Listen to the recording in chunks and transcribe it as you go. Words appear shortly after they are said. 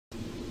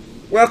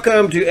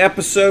Welcome to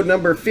episode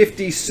number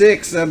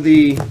 56 of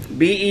the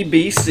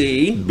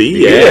BEBC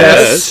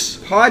BS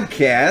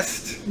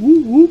Podcast.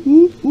 Whoop, whoop,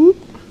 whoop, whoop.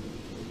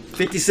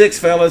 56,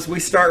 fellas. We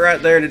start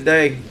right there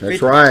today.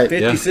 That's right.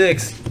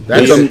 56.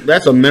 Yeah.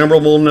 That's a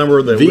memorable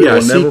number that we will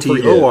never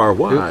forget.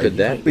 Who could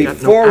that be?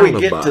 Before we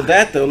get to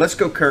that, though, let's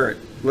go current.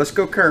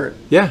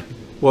 Yeah.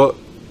 Well,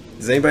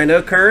 does anybody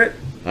know current?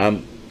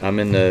 I'm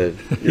in the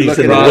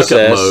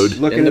process mode.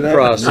 Looking in the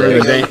process. You're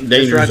in the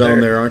danger right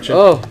zone there. there, aren't you?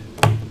 Oh,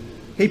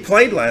 He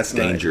played last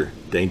night.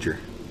 Danger.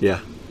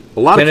 Yeah. A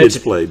lot of kids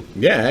played.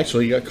 Yeah,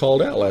 actually, he got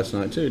called out last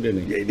night too,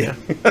 didn't he? Yeah.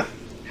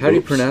 how do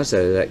you pronounce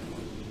that? Is that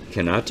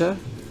Kanata?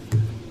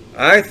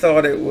 I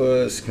thought it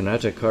was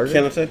Kanata Carter?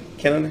 Kenneth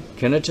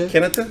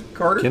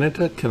Carter?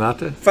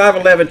 Kanata?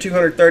 5'11",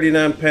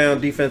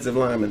 239-pound defensive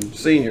lineman,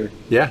 senior.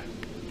 Yeah.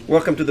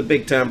 Welcome to the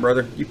big time,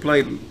 brother. You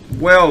played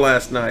well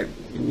last night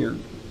in your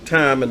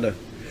time in the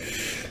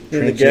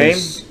game.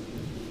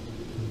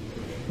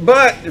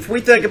 But if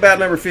we think about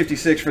number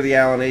 56 for the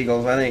Allen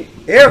Eagles, I think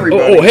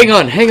everybody... Oh, hang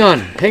on. Oh, hang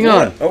on.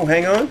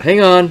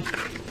 Hang on.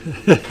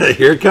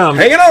 Here it comes.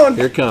 Hang it on.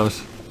 Here it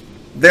comes.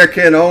 There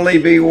can only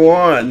be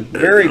one.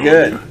 Very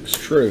good. It's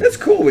true. That's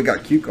cool. We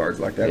got cue cards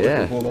like that.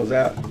 Yeah. We can pull those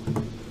out.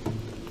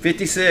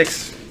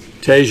 56.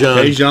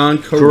 Tejan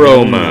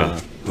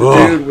Koroma. The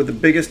dude with the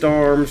biggest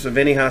arms of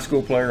any high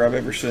school player I've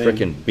ever seen.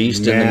 Freaking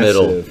beast in the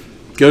middle.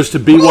 Goes to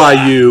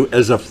BYU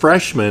as a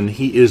freshman.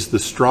 He is the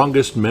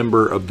strongest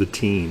member of the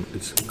team.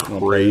 It's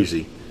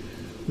crazy.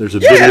 There's a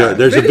video.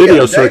 There's a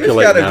video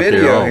circulating out there.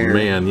 Here. Oh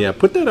man, yeah.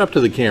 Put that up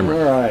to the camera.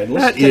 All right,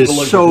 that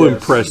is so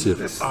impressive.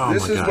 This oh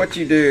is my God. what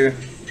you do.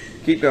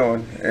 Keep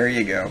going. There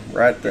you go.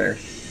 Right there.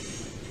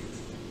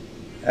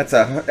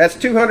 That's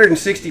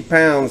 260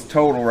 pounds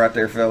total right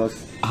there, fellas.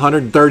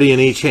 130 in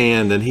each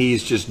hand, and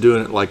he's just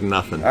doing it like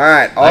nothing. All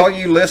right, all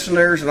you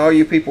listeners and all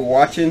you people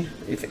watching,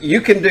 if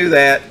you can do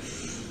that,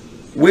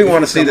 we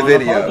want to see the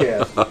video.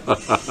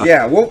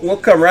 Yeah, we'll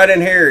come right in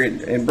here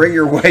and bring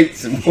your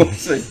weights, and we'll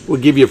see.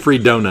 We'll give you a free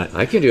donut.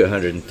 I can do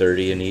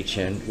 130 in each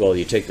hand. Well,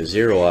 you take the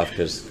zero off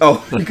because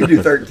you can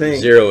do 13.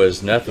 zero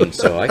is nothing.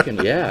 So I can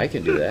do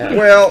that.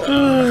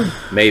 Well,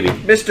 maybe.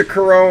 Mr.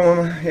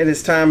 Carone, in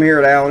his time here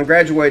at Allen,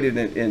 graduated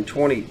in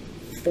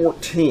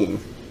 2014.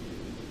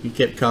 He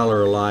kept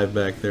Collar alive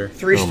back there.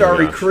 Three-star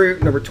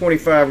recruit, number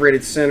 25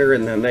 rated center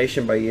in the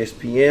nation by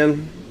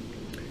ESPN.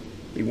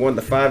 He won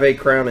the 5A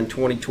crown in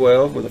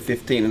 2012 with a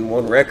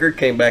 15-1 record.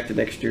 Came back the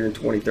next year in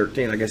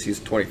 2013. I guess he's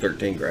a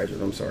 2013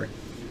 graduate. I'm sorry.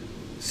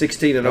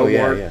 16-0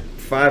 mark. Yeah.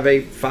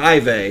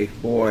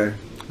 5A. Boy,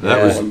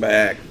 that was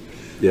back.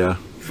 Yeah.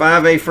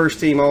 5A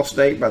first team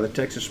All-State by the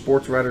Texas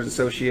Sports Writers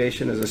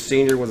Association. As a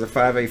senior, was a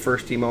 5A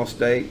first team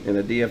All-State and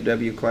a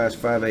DFW Class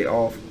 5A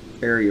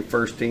All-Area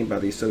first team by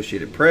the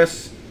Associated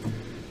Press.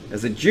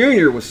 As a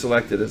junior, was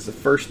selected as the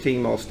first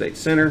team All-State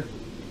center.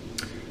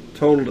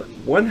 Totaled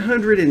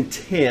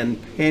 110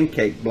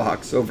 pancake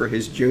blocks over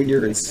his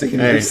junior and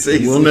senior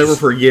seasons. We'll never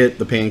forget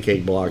the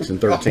pancake blocks in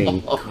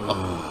 13.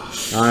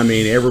 I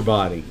mean,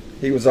 everybody.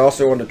 He was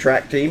also on the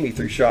track team. He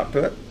threw shot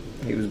put.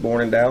 He was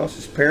born in Dallas.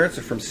 His parents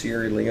are from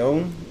Sierra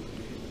Leone.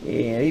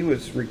 And he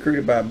was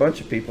recruited by a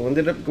bunch of people.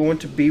 Ended up going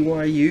to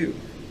BYU.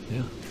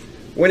 Yeah.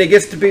 When he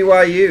gets to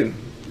BYU,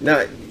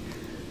 now,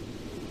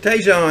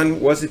 Tejan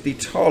wasn't the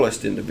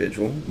tallest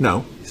individual.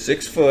 No.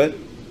 6 foot.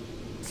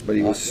 But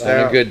he was stout,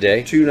 on a good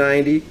day.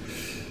 290.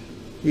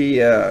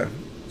 He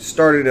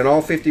started in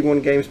all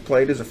 51 games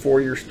played as a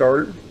 4-year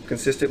starter.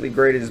 Consistently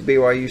graded as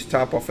BYU's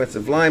top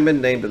offensive lineman.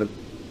 Named to the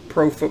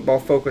Pro Football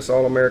Focus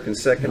All-American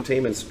second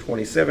team in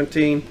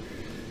 2017.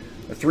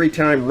 A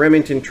 3-time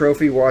Remington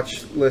Trophy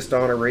watch list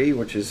honoree,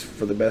 which is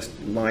for the best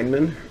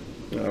lineman.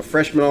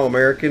 Freshman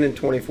All-American in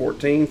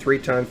 2014.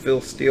 3-time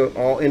Phil Steele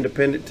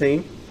All-Independent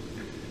team.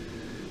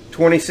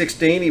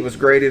 2016, he was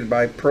graded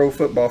by Pro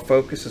Football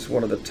Focus as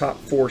one of the top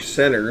 4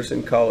 centers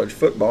in college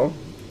football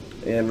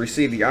and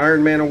received the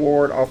Iron Man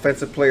Award,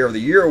 Offensive Player of the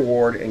Year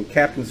Award, and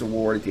Captain's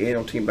Award at the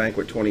Annual Team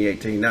Banquet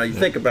 2018. Now, you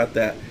think about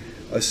that,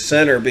 a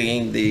center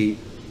being the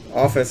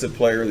Offensive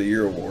Player of the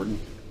Year Award.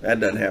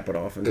 That doesn't happen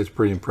often. It's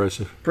pretty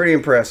impressive. Pretty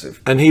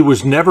impressive. And he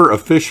was never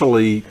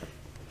officially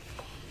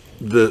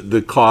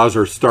the cause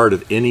or start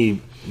of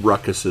any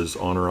ruckuses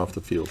on or off the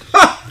field.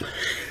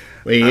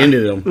 We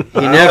ended them. He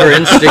never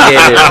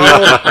instigated.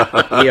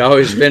 He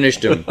always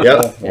finished them.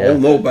 Yep. I don't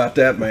know about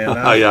that, man.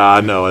 Oh, yeah, I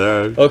know.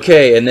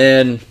 Okay, and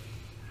then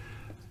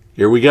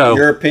Here we go.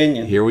 Your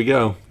opinion. Here we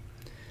go.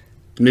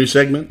 New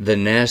segment? the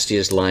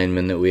nastiest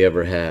lineman that we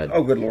ever had.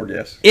 Oh, good Lord,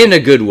 yes. In a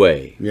good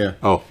way. Yeah.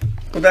 Oh.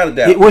 Without a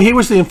doubt. He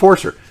was the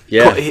enforcer.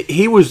 Yeah.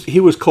 He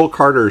was Cole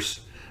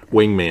Carter's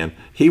wingman.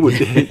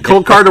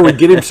 Cole Carter would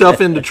get himself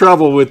into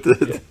trouble with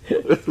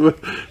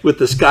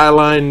the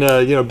Skyline,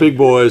 big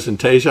boys, and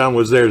Tejan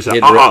was there to say,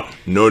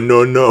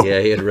 no. Yeah,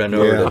 he had run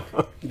over them.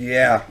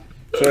 Yeah.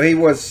 So he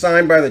was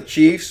signed by the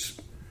Chiefs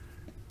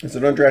as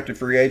an undrafted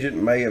free agent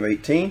in May of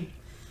 18.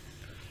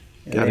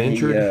 Got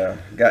injured?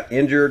 He got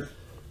injured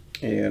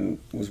and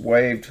was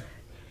waived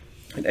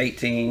in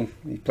 18.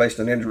 He placed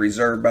on injury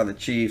reserve by the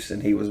Chiefs,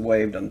 and he was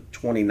waived in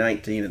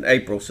 2019 in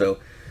April. So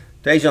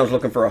Tajon's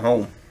looking for a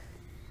home.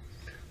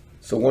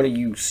 So one of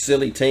you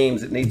silly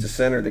teams that needs a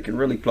center that can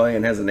really play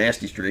and has a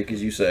nasty streak,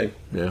 as you say.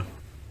 Yeah.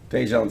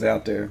 Tajon's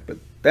out there. But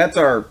that's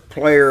our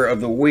player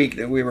of the week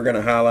that we were going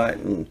to highlight.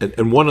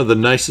 And one of the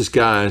nicest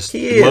guys, He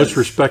the is. most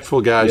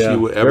respectful guys Yeah,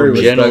 you ever very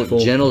meet. respectful.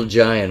 Gentle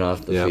giant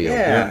off the Yeah. field.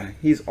 Yeah,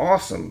 he's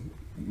awesome.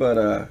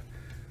 But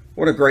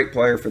what a great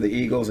player for the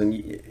Eagles. And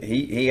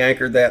he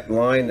anchored that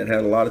line that had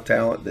a lot of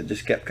talent that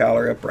just kept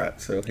Kyler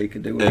upright. So he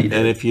could do what he did.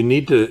 And if you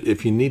need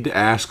to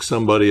ask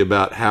somebody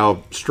about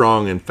how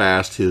strong and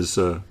fast his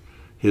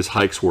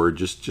hikes were,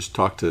 just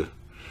talk to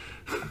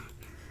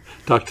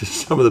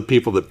some of the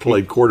people that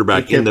played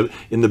quarterback in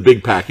the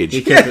big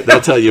package.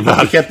 They'll tell you about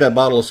He it. kept that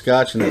bottle of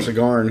scotch and that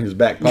cigar in his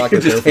back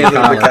pocket. just there for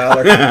handed it to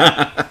Kyler.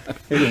 Kyler.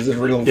 It was a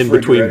real In between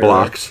refrigerator.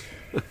 blocks.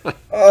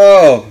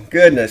 Oh,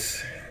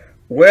 goodness.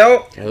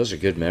 Well, Yeah, those are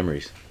good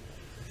memories.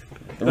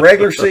 the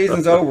regular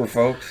season's over,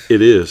 folks.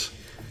 It is.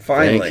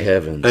 Finally. Thank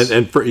heavens.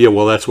 And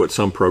well, that's what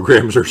some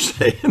programs are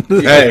saying.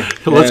 Hey,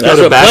 Let's man, go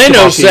to what basketball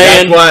Plano's season.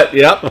 saying. That's what.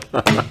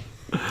 Yep.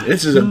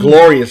 This is a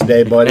glorious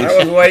day, buddy. I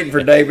was waiting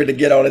for David to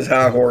get on his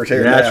high horse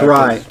here. That's now.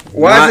 right.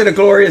 Why Not- is it a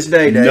glorious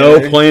day, David?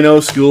 No Plano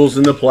schools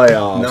in the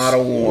playoffs. Not a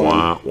one.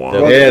 Wah, wah.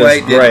 Well, It wait,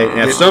 is great. did-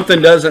 And if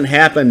something doesn't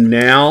happen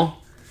now,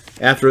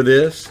 after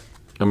this,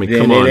 I mean,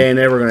 then come it on, ain't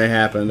ever going to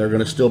happen. They're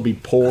going to still be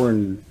poor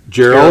and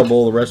Gerald?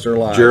 terrible the rest of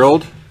their lives.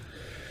 Gerald.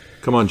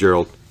 Come on,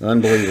 Gerald.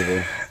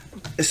 Unbelievable.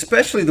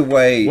 Especially the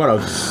way What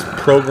a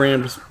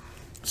programmed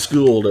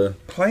school to.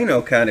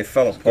 Plano kind of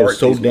fell apart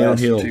so these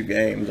downhill. last two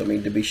games. I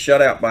mean, to be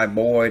shut out by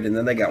Boyd, and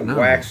then they got No.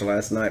 waxed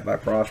last night by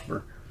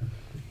Prosper.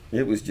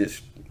 It was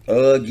just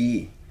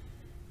ugly.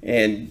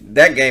 And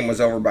that game was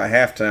over by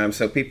halftime,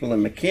 so people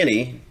in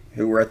McKinney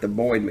who were at the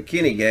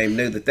Boyd-McKinney game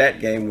knew that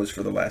game was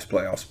for the last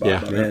playoff spot.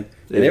 Yeah. by then.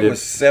 Yeah. And it It-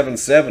 was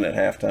 7-7 at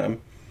halftime.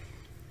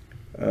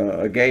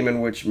 A game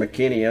in which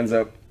McKinney ends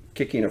up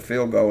kicking a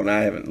field goal, and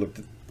I haven't looked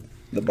at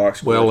the box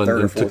score. Well, third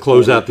or and to fourth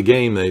close quarter. out the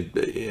game, they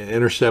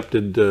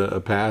intercepted a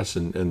pass,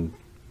 and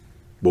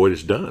Boyd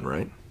is done,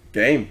 right?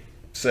 Game,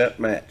 set,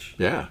 match.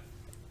 Yeah,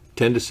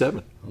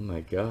 10-7. Oh my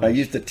I God.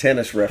 used a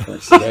tennis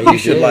reference. you You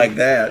should did. like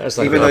that, That's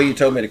like even a- though you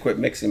told me to quit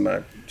mixing my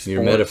Your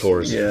sports.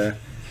 metaphors. Yeah.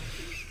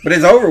 But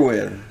it's over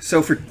with.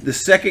 So for the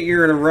second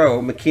year in a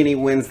row, McKinney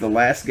wins the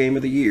last game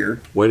of the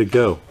year. Way to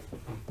go,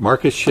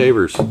 Marcus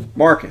Shavers,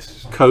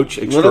 Marcus, coach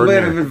a little bit of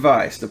extraordinary.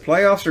 advice. The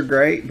playoffs are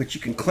great, but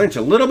you can clinch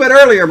a little bit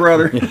earlier,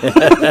 brother.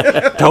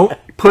 Don't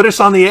put us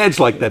on the edge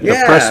like that. Yeah.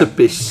 The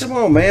precipice. Come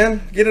on,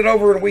 man. Get it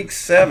over in week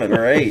 7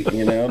 or 8.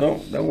 You know,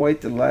 don't wait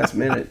till the last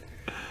minute.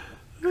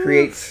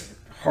 Creates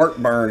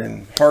heartburn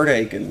and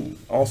heartache and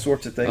all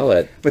sorts of things. I'll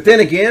let- But then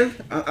again,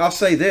 I'll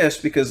say this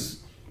because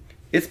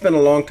it's been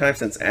a long time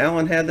since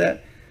Allen had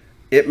that.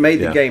 It made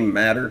the Yeah. game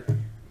matter.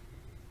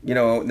 You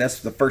know, that's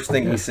the first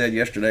thing we said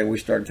yesterday when we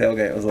started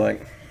tailgate. It was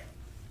like,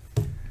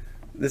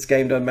 this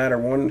game doesn't matter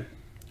one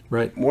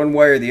Right.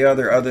 way or the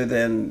other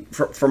than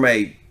from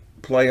a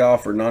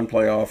playoff or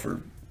non-playoff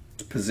or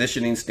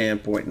positioning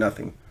standpoint,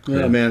 nothing.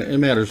 Yeah, man, it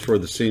matters for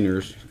the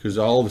seniors because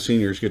all the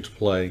seniors get to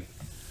play.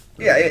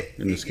 Yeah,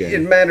 in this game.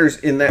 it matters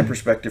in that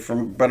perspective.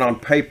 But on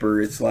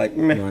paper, it's like,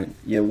 meh, Right.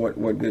 yeah, what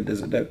good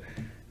does it do?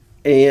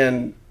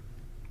 And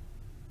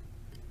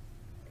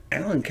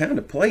Allen kind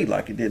of played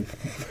like it did.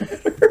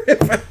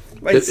 If I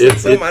may say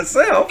so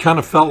myself. Kind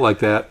of felt like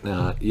that.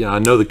 I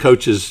know the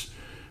coaches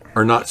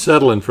are not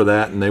settling for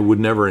that, and they would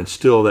never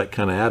instill that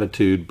kind of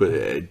attitude. But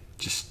it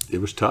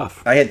was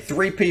tough. I had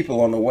 3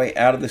 people on the way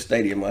out of the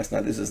stadium last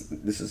night. This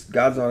is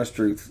God's honest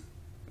truth.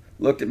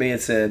 Looked at me and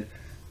said,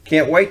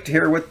 "Can't wait to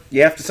hear what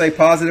you have to say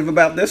positive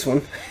about this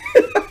one."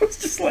 I was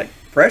just like,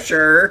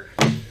 pressure.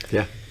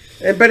 Yeah.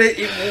 But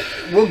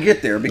we'll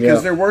get there because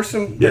Yeah. there were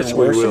some Yes,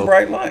 we will.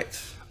 bright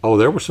lights. Oh,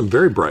 there were some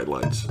very bright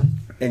lights.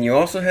 And you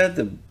also had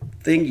the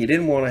thing you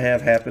didn't want to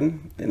have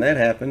happen, and that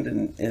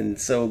happened. And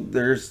so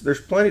there's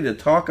plenty to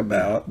talk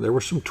about. There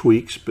were some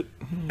tweaks, but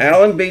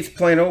Allen beats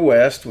Plano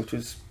West, which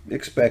was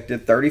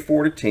expected,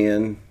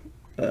 34-10,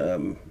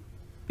 in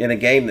a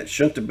game that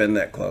shouldn't have been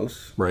that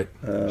close. right.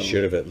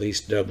 Should have at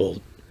least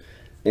doubled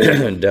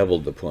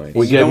the points.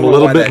 We You gave don't them a know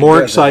little why bit that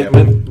more doesn't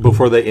excitement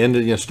before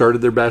they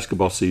started their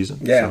basketball season.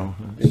 Yeah, So,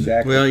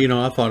 exactly.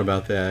 Well, I thought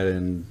about that,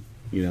 and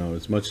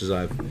as much as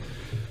I,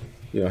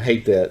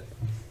 hate that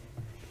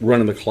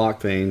running the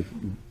clock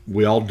thing,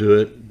 we all do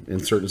it in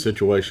certain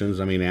situations.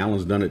 I mean,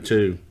 Allen's done it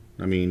too.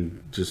 I mean,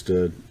 just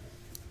to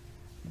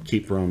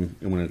keep from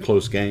when in a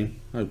close game,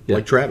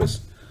 like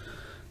Travis,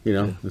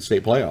 the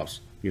state playoffs.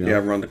 Yeah,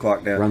 run the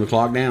clock down. Run the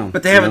clock down.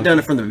 But they haven't done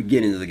it from the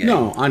beginning of the game.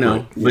 No, I know.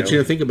 Right. But You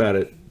know. think about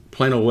it.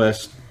 Plano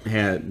West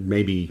had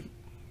maybe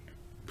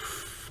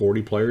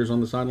 40 players on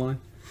the sideline.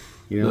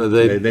 they don't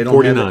have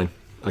 49.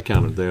 I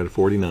counted. They had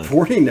 49.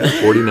 49.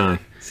 49.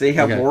 See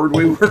how Okay. bored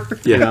we were?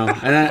 Yeah.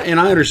 and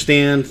I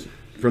understand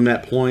from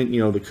that point,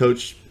 the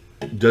coach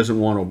doesn't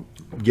want to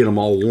get them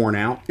all worn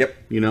out. Yep.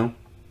 Having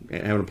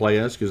to play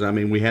us because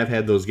we have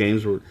had those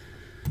games where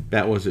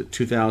that was it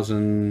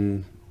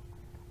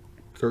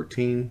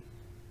 2013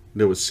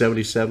 That was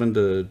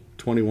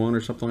 77-21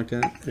 or something like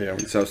that. Yeah.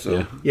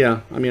 So.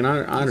 Yeah, I mean,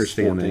 I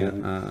understand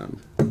 14. that.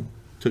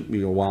 Took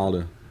me a while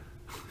to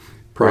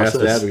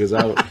Process grasp that because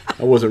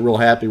I wasn't real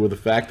happy with the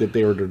fact that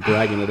they were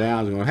dragging it out.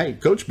 I was going, hey,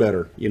 coach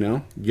better, get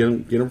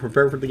them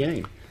prepared for the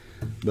game.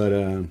 But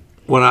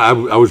when I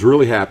was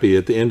really happy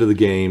at the end of the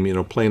game,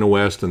 Plano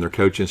West and their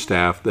coaching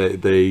staff,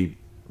 they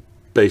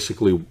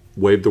basically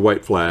waved the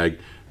white flag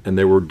and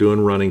they were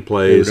doing running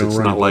plays. It's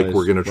not like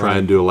we're going to try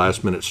and do a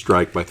last-minute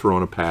strike by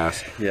throwing a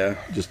pass. Yeah.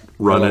 Just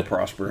run it,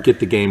 prosper. Get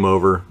the game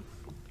over.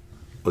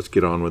 Let's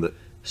get on with it.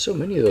 So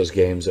many of those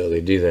games, though,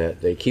 they do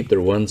that. They keep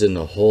their ones in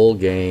the whole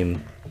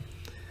game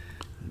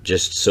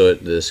just so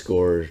the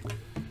score,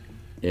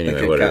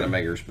 anyway, whatever. Kind of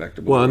make it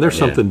respectable. Well, and there's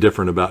something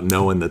different about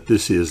knowing that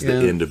this is the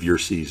end of your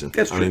season.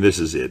 That's true. I mean, this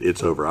is it.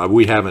 It's over.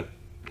 We haven't,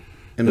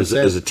 as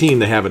a team,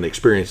 they haven't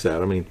experienced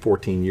that. I mean,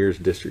 14 years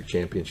district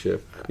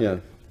championship. Yeah.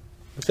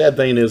 The sad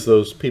thing is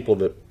those people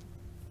that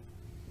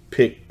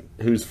pick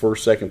who's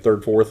first, second,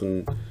 third, fourth,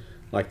 and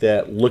like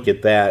that, look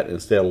at that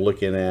instead of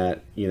looking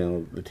at,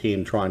 the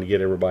team trying to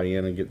get everybody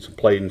in and get some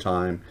playing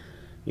time.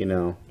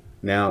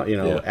 Now,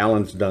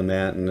 Allen's done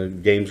that, and the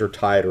games are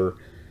tighter,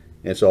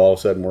 and so all of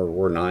a sudden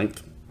we're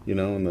ninth,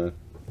 in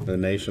the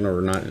nation,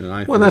 or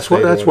ninth. Well, that's why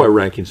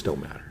rankings don't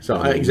matter.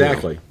 So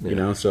exactly,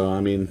 So I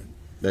mean,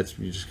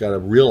 you just got to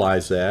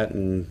realize that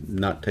and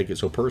not take it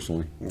so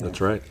personally.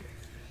 That's right.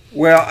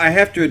 Well, I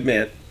have to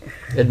admit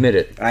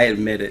it. I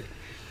admit it.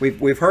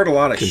 We've heard a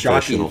lot of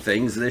shocking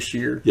things this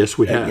year. Yes,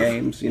 we at have.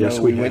 Games.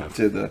 We went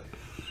to the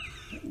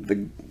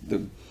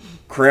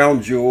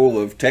crown jewel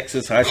of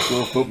Texas high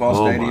school football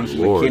stadiums in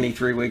McKinney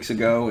 3 weeks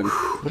ago, and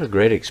what a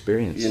great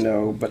experience.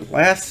 But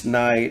last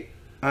night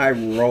I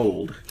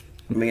rolled.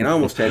 I mean, I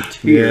almost had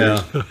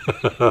tears.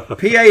 Yeah.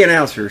 PA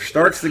announcer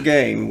starts the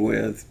game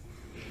with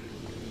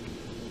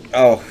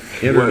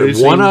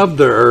introducing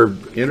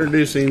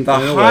the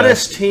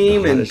hottest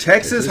team in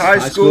Texas high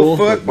school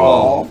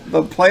football,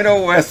 the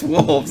Plano West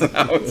Wolves. And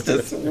I was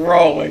just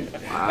rolling.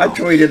 Wow. I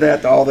tweeted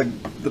that to all the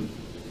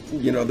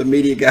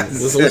media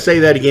guys. Let's say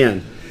that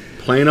again.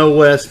 Plano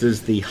West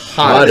is the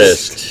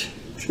hottest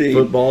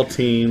football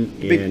team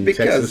in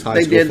Texas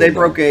high school. They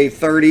broke a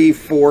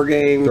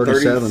 34-game,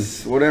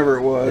 37, whatever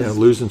it was,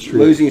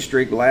 losing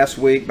streak last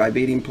week by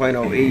beating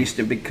Plano East.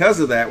 And because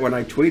of that, when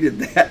I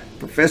tweeted that,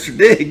 Professor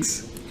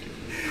Diggs,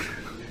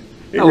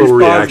 he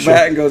responds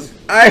back and goes,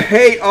 "I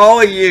hate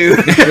all of you."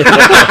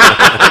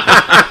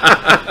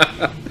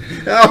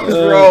 I was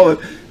rolling.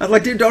 I was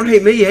like, "Dude, don't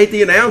hate me. Hate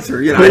the announcer."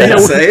 I didn't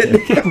say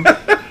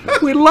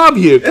it. We love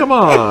you. Come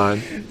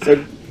on.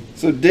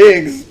 So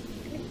Diggs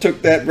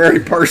took that very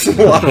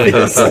personal,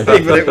 obviously,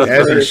 but it was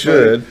as he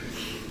should.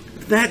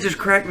 That just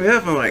cracked me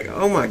up. I'm like,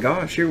 oh my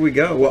gosh, here we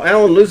go. Well,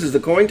 Allen loses the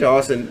coin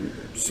toss, and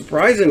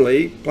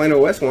surprisingly,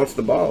 Plano West wants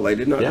the ball. They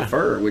did not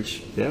defer,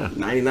 which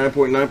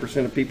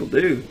 99.9% of people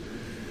do.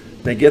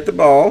 They get the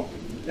ball,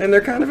 and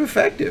they're kind of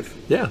effective.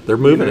 Yeah, they're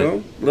moving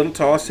it. Little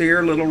toss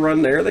here, little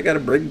run there. They got a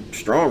big,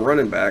 strong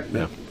running back.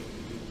 Yeah.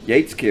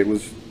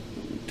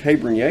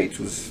 Tabron Yates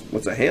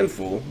was a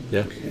handful.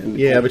 Yeah.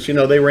 But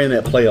they ran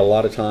that play a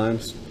lot of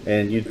times,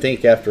 and you'd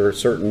think after a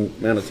certain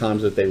amount of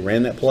times that they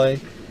ran that play,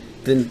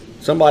 then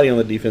somebody on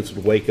the defense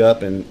would wake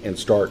up and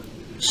start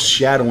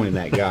shadowing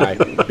that guy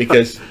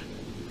because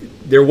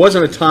there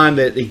wasn't a time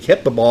that he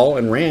kept the ball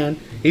and ran.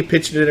 He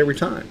pitched it every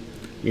time.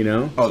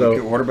 The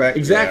quarterback?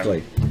 Exactly.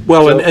 Yeah.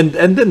 Well, and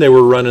then they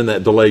were running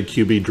that delayed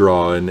QB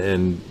draw,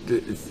 and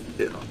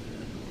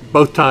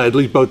both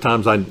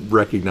times I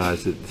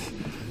recognized it.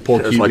 Poor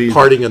It's like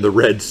parting in the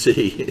Red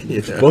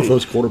Sea. Both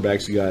those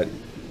quarterbacks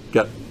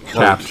got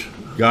tapped.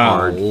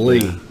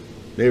 Golly. Yeah.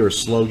 They were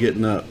slow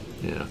getting up.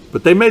 Yeah,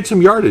 but they made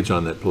some yardage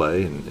on that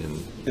play,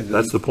 and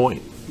that's the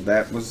point.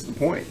 That was the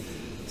point.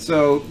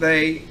 So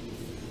they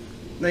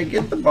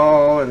get the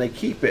ball and they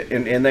keep it,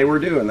 and they were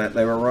doing that.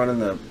 They were running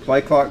the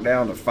play clock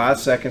down to 5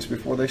 seconds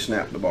before they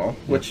snapped the ball,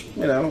 which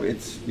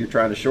you're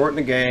trying to shorten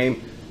the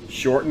game,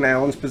 shorten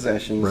Allen's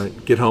possessions.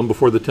 Right. Get home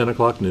before the 10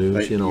 o'clock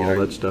news, all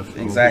that stuff.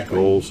 Exactly.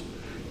 Goals.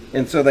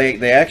 And so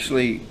they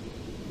actually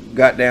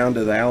got down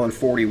to the Allen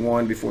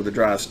 41 before the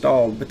drive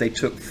stalled, but they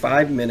took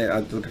 5 minutes. I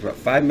looked about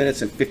 5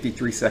 minutes and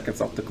 53 seconds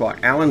off the clock.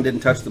 Allen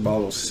didn't touch the ball.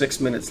 There was 6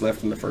 minutes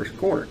left in the first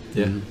quarter.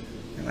 Yeah.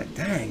 I'm like,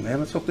 dang, man,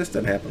 let's hope this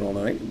doesn't happen all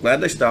night.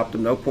 Glad they stopped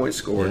them. No points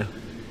scored.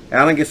 Yeah.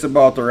 Allen gets the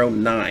ball at their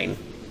own 9.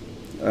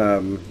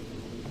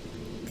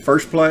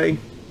 First play,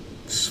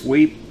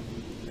 sweep.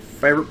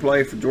 Favorite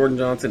play for Jordan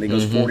Johnson. He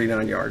goes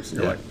 49 yards.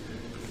 And you're like,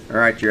 all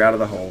right, you're out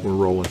of the hole. We're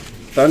rolling.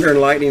 Thunder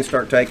and Lightning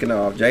start taking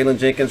off. Jalen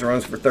Jenkins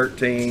runs for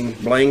 13.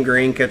 Blaine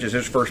Green catches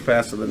his first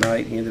pass of the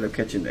night. He ended up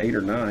catching 8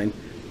 or 9.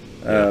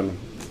 I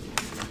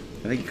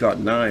think he caught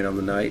 9 on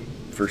the night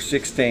for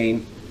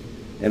 16.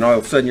 And all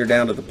of a sudden you're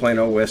down to the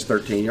Plano West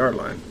 13-yard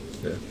line.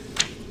 Yeah.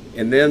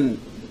 And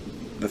then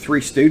the 3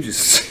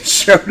 Stooges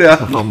showed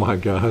up. Oh, my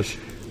gosh.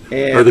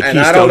 Or the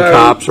Keystone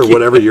Cops or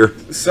whatever you're...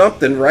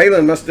 Something.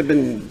 Raylan must have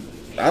been...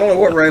 I don't know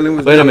what Raylan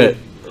was doing. Wait a minute.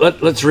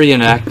 Let's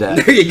reenact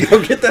that. There you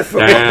go. Get that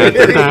phone.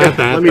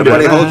 Let me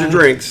hold your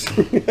drinks.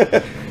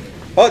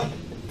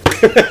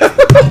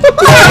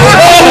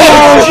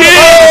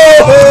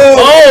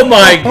 Oh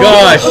my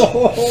gosh!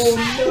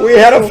 We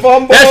had a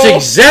fumble. That's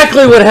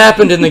exactly what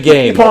happened in the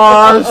game.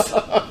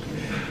 Pause.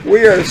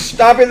 We are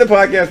stopping the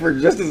podcast for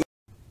just a.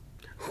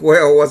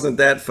 Well, wasn't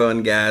that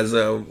fun, guys?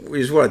 We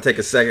just want to take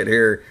a second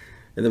here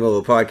in the middle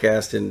of the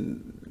podcast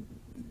and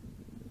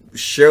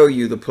show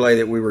you the play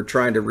that we were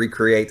trying to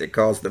recreate that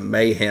caused the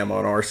mayhem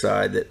on our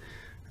side that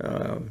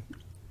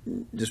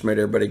just made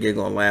everybody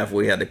giggle and laugh.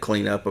 We had to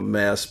clean up a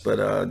mess,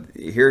 but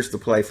here's the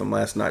play from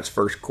last night's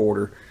first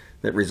quarter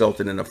that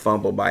resulted in a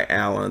fumble by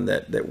Allen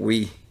that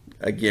we,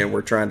 again,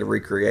 were trying to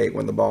recreate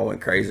when the ball went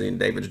crazy and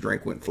David's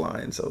drink went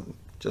flying. So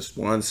just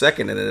 1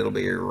 second and it'll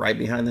be right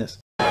behind this.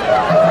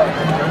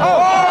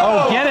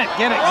 Oh, get it.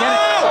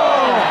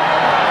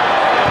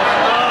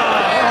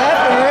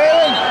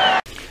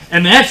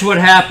 And that's what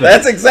happened.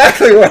 That's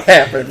exactly what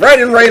happened. Right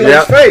in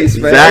Raylan's face,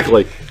 man.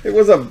 Exactly. It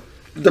was a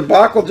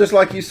debacle just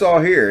like you saw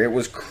here. It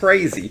was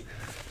crazy.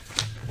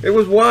 It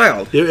was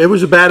wild. It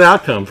was a bad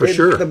outcome for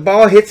sure. The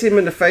ball hits him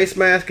in the face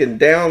mask and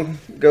down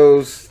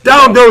goes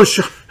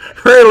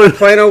Raylan.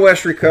 Plano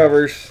West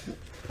recovers.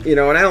 And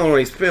Allen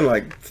only spent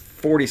like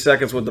 40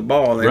 seconds with the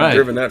ball, and they've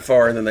driven that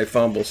far, and then they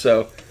fumble.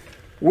 So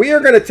we are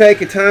going to take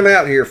a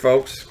timeout here,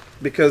 folks,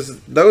 because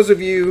those of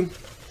you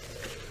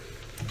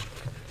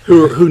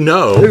who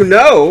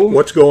know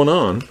what's going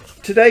on,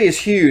 today is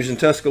huge in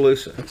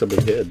Tuscaloosa. That's a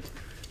big head.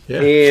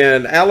 Yeah.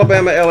 And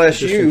Alabama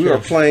LSU are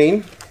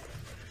playing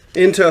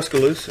in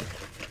Tuscaloosa.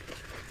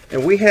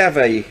 And we have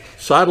a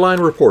sideline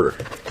reporter,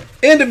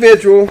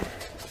 individual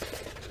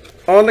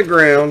on the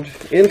ground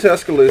in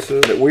Tuscaloosa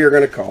that we are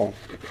going to call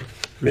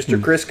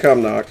Mr. Chris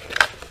Cumnock.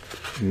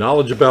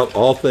 knowledge about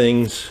all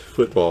things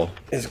football,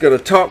 is going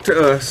to talk to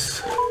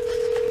us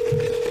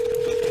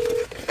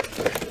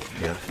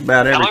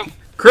about everything.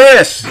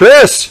 Chris,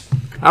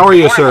 how are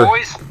you, Morning, sir?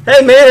 boys.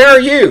 Hey man, how are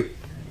you?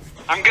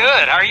 I'm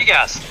good. How are you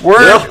guys?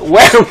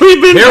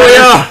 We've been Here we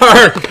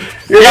are.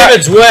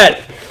 David's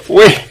wet.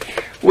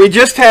 We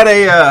just had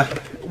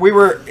we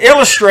were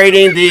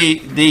illustrating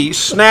the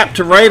snap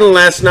to Raylan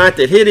last night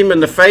that hit him in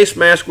the face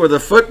mask with a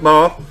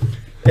football,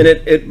 and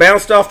it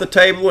bounced off the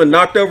table and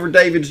knocked over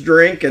David's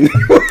drink. And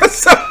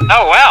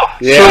Oh wow!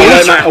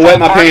 Yeah, So I wet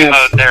my party pants.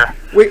 mode there.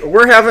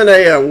 we're having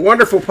a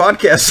wonderful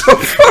podcast so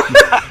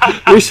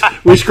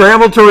far. we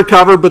scrambled to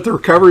recover, but the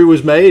recovery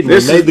was made. And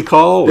we made the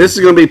call. This is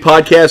going to be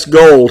podcast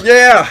gold.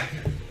 Yeah.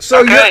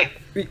 So Okay.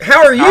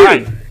 how are you? All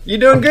right. You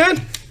doing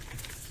good?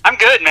 I'm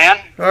good, man.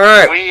 All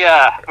right.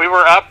 We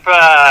were up.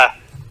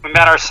 We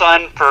met our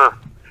son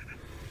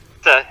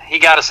he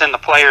got us in the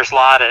players'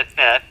 lot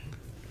at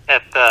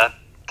the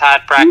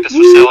Tide practice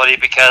facility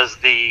because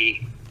the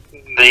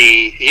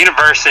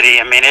university.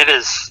 I mean, it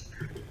is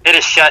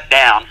shut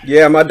down.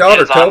 Yeah, my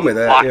daughter It is told on me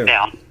that.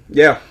 lockdown.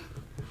 Yeah.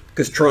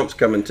 Because Trump's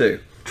coming too.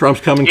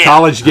 Trump's coming. Yeah.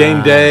 College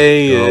game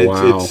day.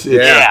 wow.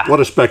 Yeah. What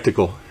a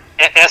spectacle.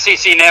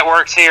 SEC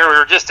Network's here. We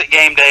were just at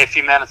game day a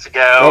few minutes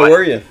ago. Oh,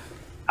 were you?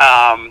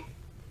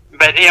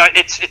 But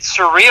it's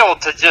surreal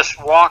to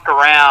just walk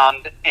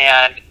around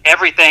and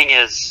everything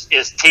is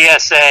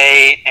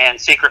TSA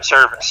and Secret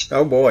Service.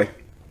 Oh boy.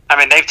 I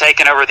mean, they've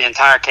taken over the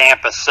entire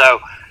campus, so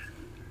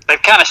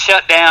they've kind of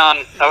shut down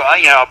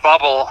a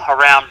bubble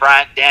around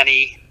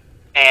Bryant-Denny.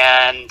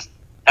 And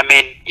I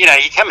mean, you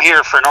come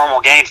here for normal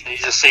games and you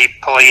just see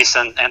police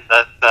and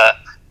the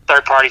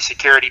third-party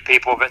security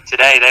people, but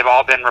today they've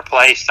all been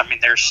replaced. I mean,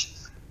 there's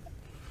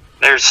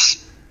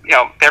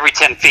every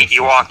 10 feet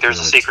you walk, there's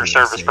a Secret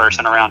Service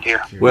person around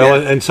here. Well,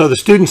 and so the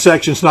student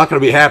section's not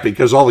going to be happy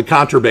because all the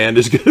contraband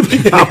is going to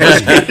be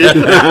confiscated.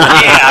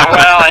 Yeah,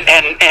 well,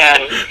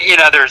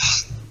 and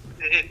there's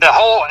the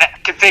whole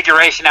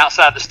configuration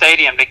outside the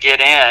stadium to get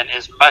in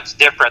is much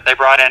different. They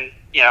brought in,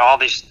 all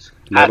these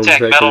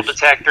high-tech metal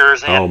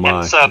detectors,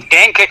 and so the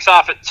game kicks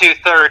off at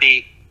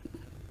 2:30.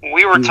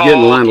 We were told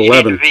you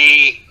need to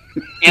be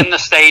in the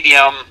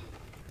stadium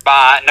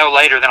by no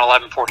later than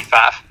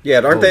 11:45. Yeah,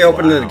 aren't they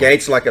opening the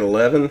gates like at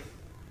 11?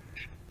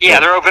 Yeah,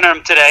 they're opening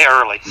them today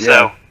early.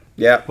 So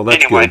Yeah. Well,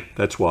 that's Anyway. good.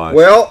 That's wise.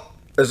 Well,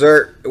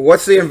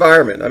 what's the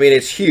environment? I mean,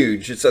 it's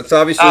huge. It's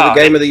obviously the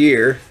game of the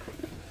year.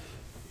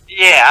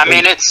 yeah, I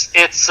mean it's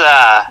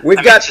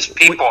We've got just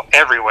people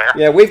everywhere.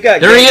 Yeah, we've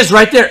got There he is,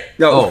 right there.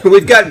 No,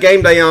 we've got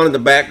game day on in the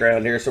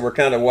background here, so we're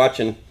kind of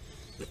watching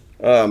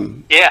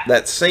Yeah,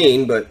 that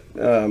scene. But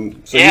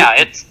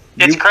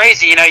it's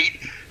crazy.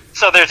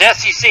 So there's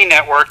SEC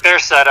Network, they're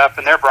set up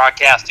and they're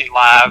broadcasting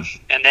live,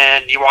 and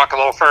then you walk a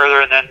little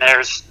further, and then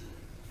there's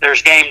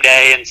game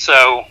day, and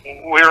so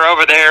we were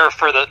over there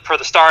for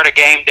the start of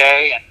game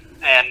day,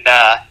 and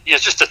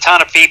it's just a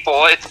ton of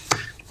people.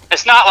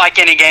 It's not like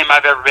any game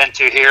I've ever been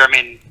to here. I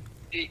mean,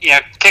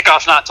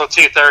 kickoff's not until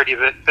 2:30,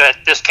 but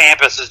this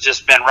campus has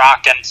just been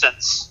rocking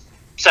since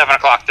 7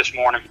 o'clock this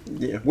morning.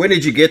 yeah. When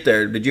did you get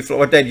there?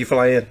 What day did you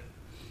fly in?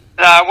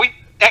 We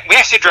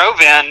actually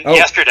drove in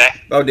yesterday.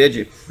 Oh, did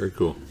you? Very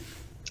cool.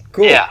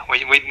 Cool. Yeah,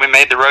 we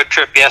made the road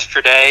trip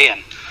yesterday,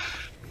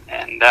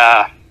 and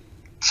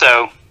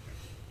so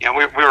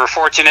we were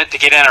fortunate to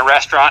get in a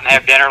restaurant and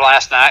have dinner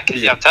last night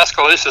because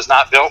Tuscaloosa is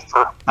not built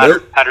for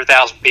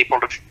 100,000 people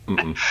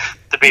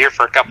to be here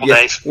for a couple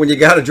days. When you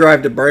got to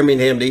drive to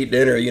Birmingham to eat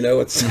dinner,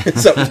 it's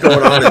something's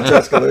going on in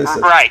Tuscaloosa.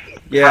 Right.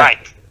 Yeah.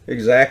 Right.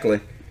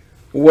 Exactly.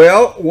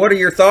 Well, what are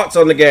your thoughts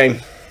on the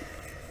game?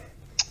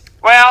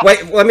 Well,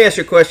 wait. Let me ask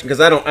you a question because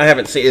I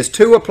haven't seen. Is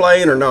Tua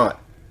playing or not?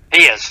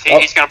 He is.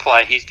 He's going to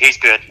play. He's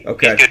good.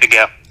 Okay. He's good to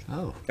go.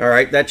 Oh. All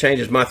right. That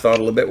changes my thought a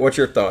little bit. What's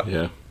your thought?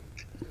 Yeah.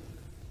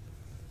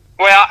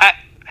 Well, I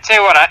tell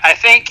you what. I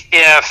think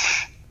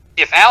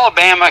if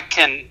Alabama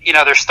can,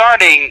 they're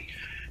starting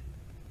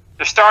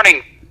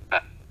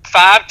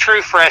 5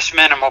 true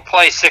freshmen and will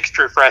play 6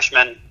 true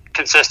freshmen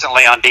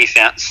consistently on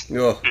defense.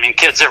 Oh. I mean,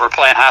 kids that were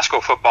playing high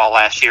school football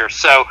last year.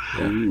 So,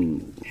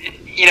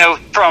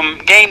 from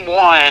game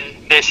 1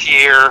 this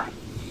year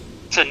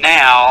to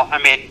now, I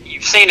mean,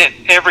 you've seen it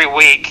every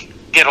week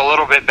get a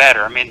little bit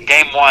better. I mean,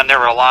 game 1 there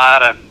were a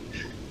lot of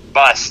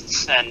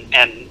busts and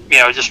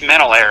just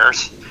mental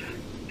errors.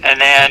 And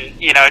then,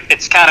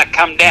 it's kind of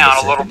come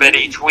down a little bit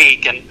each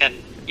week. And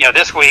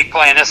this week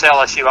playing this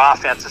LSU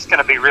offense is going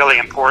to be really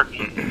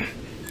important.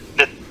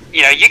 That,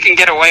 you can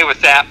get away with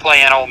that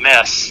playing Ole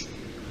Miss.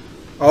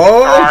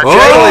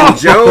 Jalen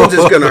Jones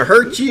is going to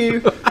hurt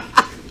you.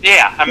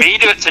 Yeah, I mean, you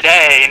do it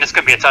today and it's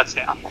going to be a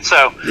touchdown.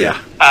 So,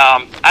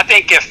 I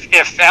think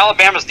if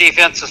Alabama's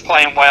defense is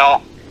playing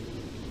well,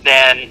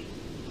 then,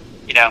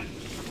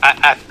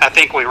 I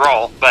think we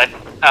roll. But,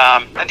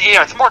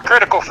 it's more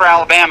critical for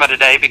Alabama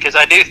today because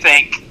I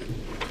think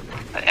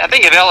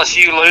if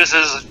LSU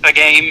loses a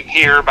game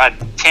here by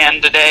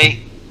 10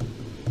 today,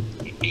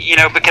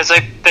 because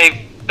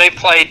they've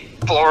played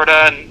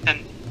Florida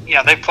and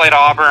they've played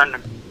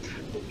Auburn,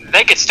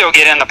 they could still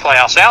get in the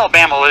playoffs.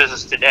 Alabama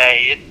loses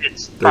today,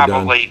 it's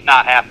probably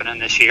not happening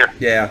this year.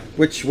 Yeah,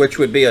 which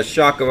would be a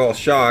shock of all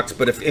shocks.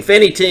 But if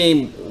any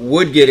team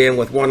would get in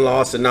with one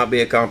loss and not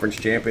be a conference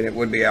champion, it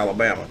would be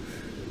Alabama.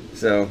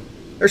 So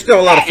there's still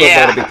a lot of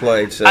football to be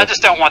played. So I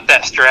just don't want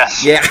that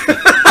stress. Yeah.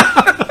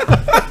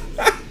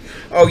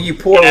 Oh, you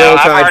poor Roll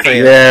Tide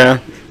fan. Yeah.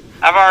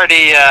 I've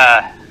already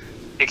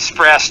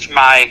expressed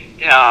my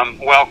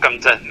welcome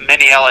to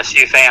many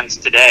LSU fans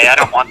today. I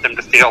don't want them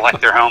to feel like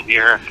they're home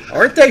here.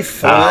 Aren't they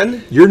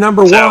fun? You're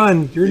number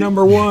one. You're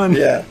number one.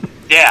 Yeah.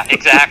 Yeah,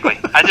 exactly.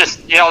 I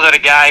just yelled at a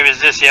guy who was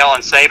just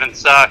yelling, Saban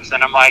sucks,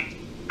 and I'm like,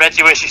 bet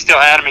you wish you still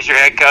had him as your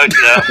head coach,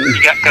 though.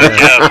 You got Coach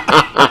O.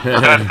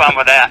 So have fun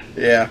with that.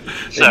 Yeah,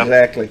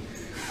 exactly.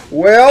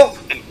 Well,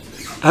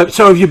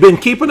 so have you been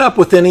keeping up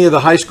with any of the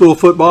high school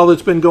football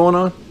that's been going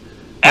on?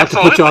 Not to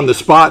put you on the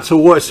spot. So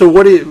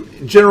what do you,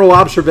 general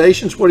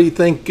observations, what do you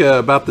think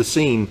about the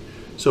scene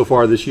so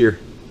far this year?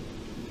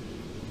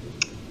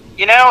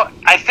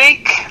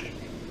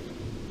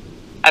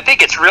 I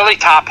think it's really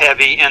top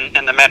heavy in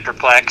the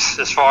Metroplex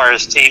as far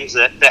as teams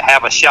that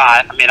have a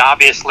shot. I mean,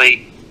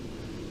 obviously,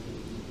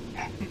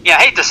 I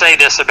hate to say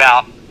this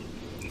about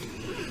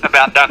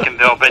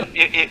Duncanville, but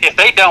if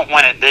they don't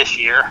win it this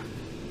year,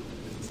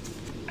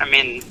 I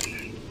mean,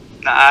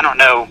 I don't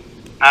know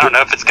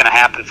if it's going to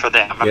happen for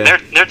them. I mean,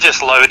 they're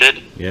just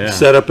loaded. Yeah.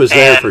 Setup is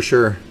there for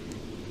sure.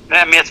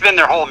 I mean, it's been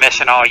their whole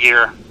mission all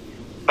year.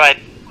 But,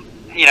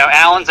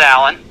 Allen's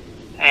Allen.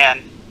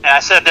 And I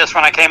said this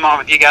when I came on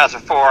with you guys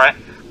before.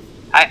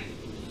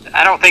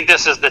 I don't think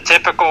this is the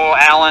typical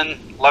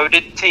Allen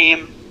loaded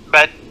team,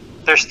 but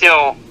they're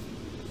still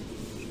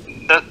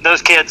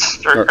those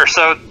kids are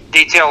so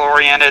detail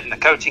oriented, and the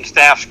coaching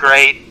staff's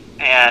great,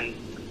 and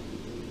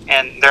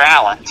they're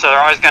Allen, so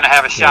they're always going to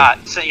have a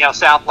shot. So,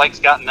 South Lake's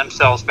gotten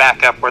themselves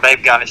back up where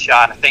they've got a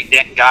shot. I think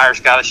Denton Geyer's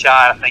got a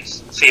shot. I think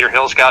Cedar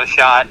Hill's got a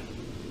shot.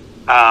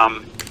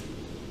 And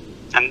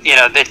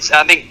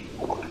I think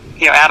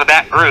out of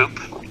that group,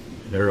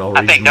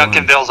 I think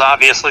Duncanville's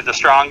obviously the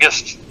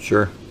strongest.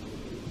 Sure.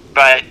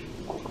 But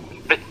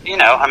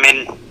I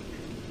mean,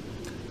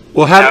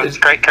 well, it's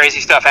crazy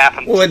stuff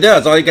happens. Well, it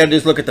does. All you got to do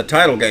is look at the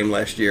title game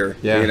last year.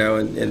 Yeah.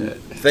 And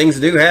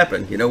things do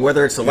happen.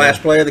 whether it's the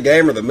last play of the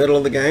game or the middle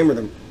of the game or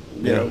the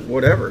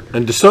whatever.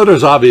 And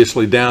DeSoto's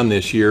obviously down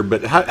this year,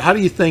 but how do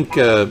you think?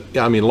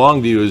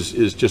 Longview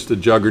is just a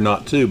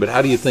juggernaut too. But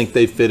how do you think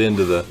they fit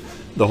into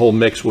the whole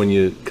mix when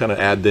you kind of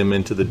add them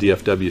into the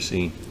DFW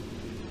scene?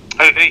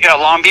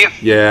 Longview.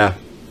 Yeah.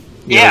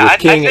 With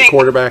King at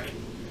quarterback.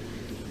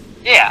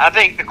 Yeah, I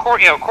think the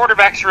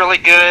quarterback's really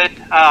good.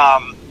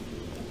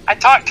 I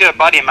talked to a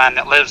buddy of mine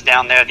that lives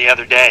down there the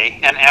other day,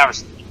 and I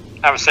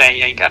was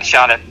saying, you got a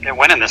shot at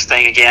winning this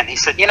thing again. He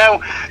said,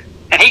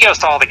 and he goes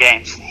to all the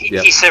games.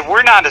 He said,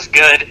 we're not as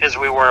good as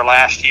we were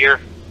last year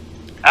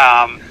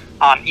on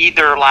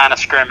either line of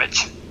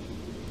scrimmage.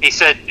 He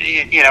said,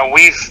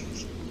 we've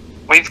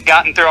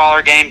gotten through all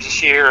our games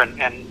this year,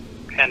 and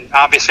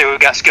obviously we've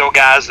got skilled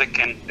guys that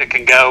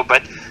can go,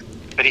 but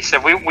he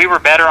said we were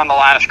better on the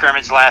line of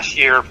scrimmage last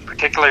year,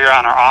 particularly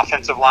on our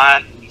offensive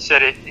line. He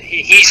said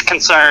he's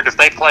concerned if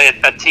they play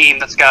a team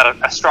that's got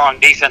a strong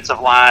defensive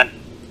line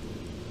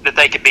that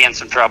they could be in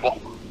some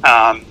trouble.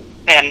 And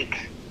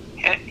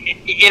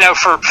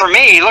for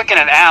me, looking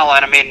at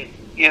Allen, I mean,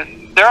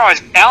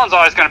 Allen's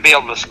always going to be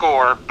able to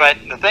score. But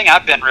the thing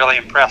I've been really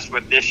impressed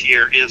with this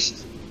year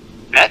is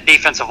that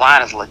defensive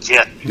line is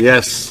legit.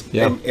 Yes.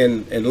 Yeah.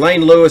 And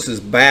Lane Lewis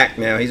is back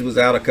now. He was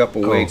out a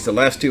couple weeks. The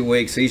last 2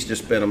 weeks, he's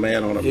just been a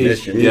man on a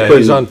mission. Yeah,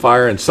 he's on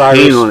fire. And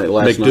Cyrus on it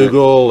last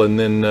McDougal, and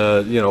then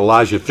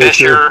Elijah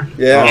Fisher.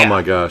 Yeah. Oh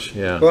my gosh.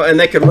 Yeah. Well, and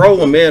they can roll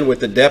them in with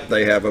the depth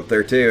they have up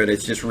there too, and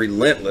it's just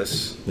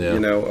relentless. Yeah.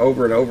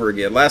 Over and over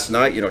again. Last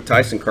night,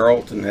 Tyson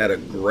Carlton had a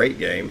great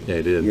game. Yeah,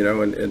 he did.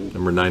 And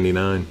number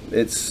 99.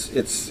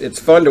 it's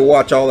fun to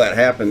watch all that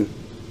happen.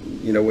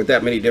 With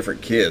that many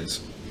different kids.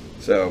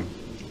 So.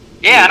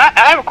 Yeah, and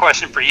I have a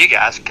question for you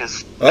guys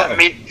because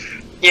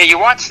you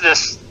watch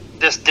this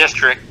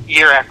district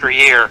year after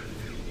year.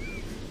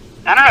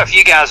 I don't know if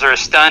you guys are as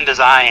stunned as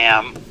I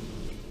am,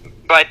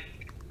 but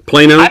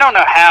Plano. I don't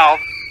know how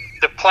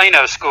the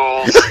Plano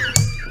schools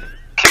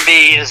can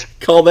be as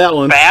Call that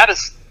one. bad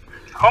as.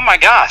 Oh my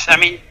gosh! I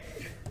mean,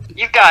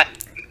 you've got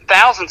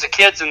thousands of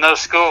kids in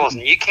those schools,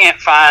 and you can't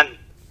find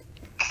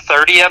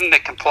 30 of them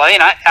that can play.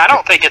 And I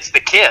don't think it's the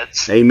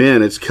kids.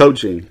 Amen. It's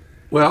coaching.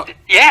 Well,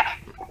 Yeah.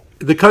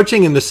 the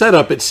coaching and the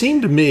setup, it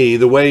seemed to me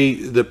the way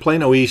the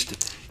Plano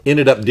East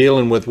ended up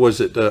dealing with, was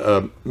it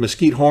a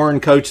Mesquite Horn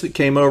coach that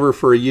came over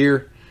for a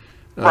year?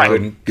 Right.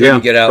 Couldn't Yeah.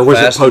 get out Or was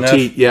it fast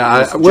Poteet? enough.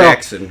 Yeah.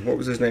 Jackson. What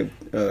was his name?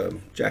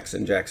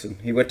 Jackson.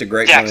 He went to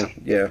Great Jackson.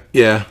 Mountain. Yeah.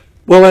 Yeah.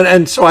 Well,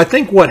 and so I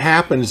think what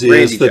happens is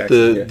Randy that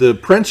Jackson, the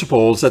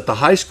principals at the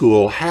high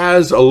school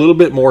has a little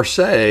bit more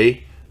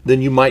say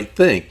than you might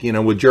think,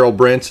 with Gerald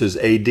Brent's as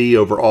AD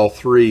over all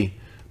three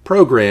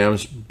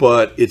programs,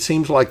 but it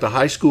seems like the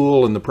high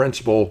school and the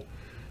principal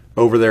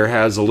over there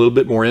has a little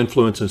bit more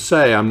influence and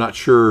say. I'm not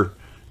sure,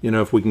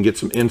 if we can get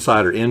some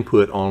insider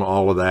input on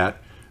all of that,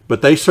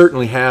 but they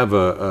certainly have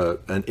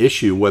an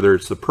issue, whether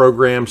it's the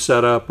program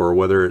setup or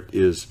whether it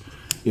is,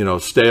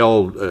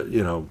 stale,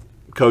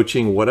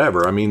 coaching,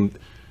 whatever. I mean,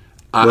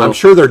 I'm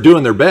sure they're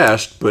doing their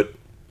best, but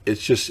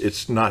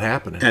it's not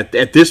happening.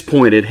 At this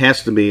point, it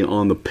has to be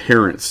on the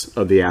parents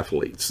of the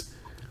athletes.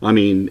 I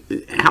mean,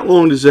 how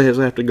long does it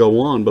have to go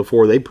on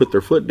before they put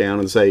their foot down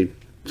and say,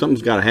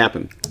 something's got to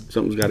happen,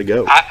 something's got to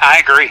go?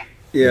 I agree.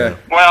 Yeah.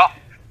 Well,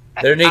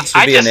 There needs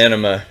to be an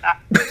enema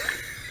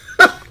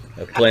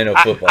of Plano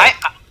football.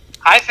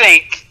 I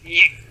think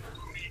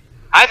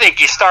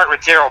you start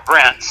with Gerald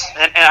Brent's,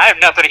 and I have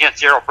nothing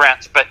against Gerald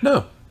Brent's, but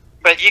No.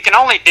 But you can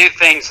only do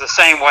things the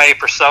same way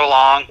for so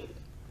long,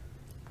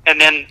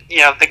 and then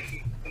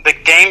the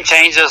game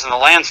changes and the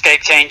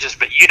landscape changes,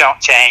 but you don't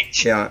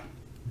change. Yeah.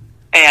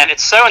 And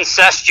it's so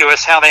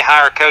incestuous how they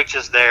hire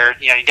coaches there.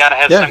 You got to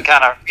have some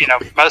kind of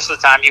most of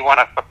the time you want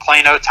a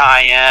Plano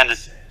tie-in,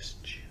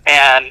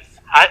 and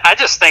I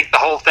just think the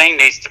whole thing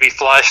needs to be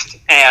flushed.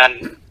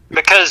 And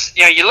because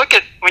you look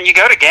at when you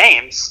go to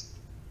games.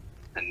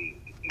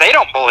 They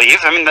don't believe.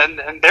 I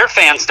mean, their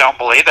fans don't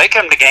believe. They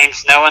come to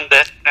games knowing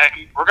that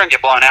we're going to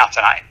get blown out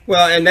tonight.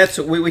 Well, and that's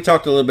we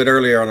talked a little bit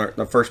earlier on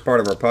the first part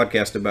of our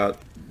podcast about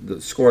the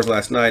scores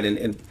last night,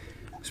 and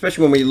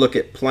especially when we look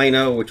at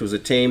Plano, which was a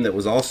team that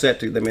was all set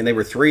to. I mean, they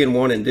were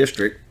 3-1 in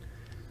district,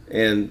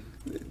 and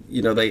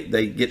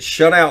they get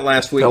shut out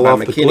last week Fell by off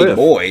the McKinney cliff.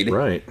 Boyd,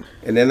 Right.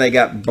 And then they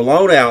got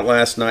blown out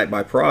last night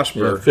by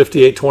Prosper.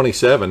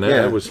 58-27.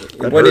 Yeah, It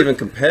wasn't even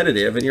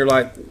competitive, and you're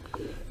like,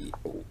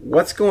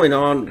 what's going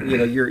on?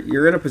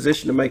 You're in a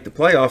position to make the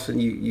playoffs,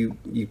 and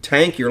you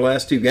tank your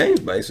last two games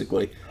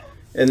basically,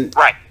 and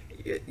Right.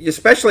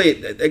 Especially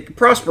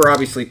Prosper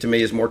obviously to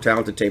me is a more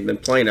talented team than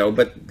Plano,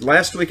 but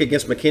last week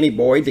against McKinney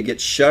Boyd to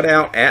get shut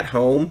out at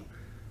home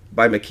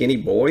by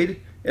McKinney Boyd,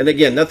 and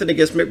again nothing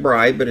against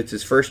McBride, but it's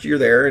his first year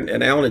there,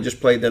 and Allen had just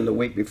played them the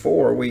week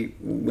before. We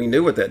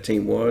knew what that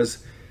team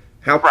was.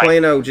 How Right.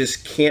 Plano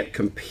just can't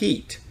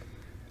compete.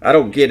 I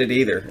don't get it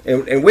either.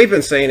 And we've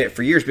been saying it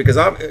for years because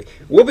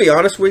we'll be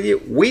honest with you,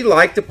 we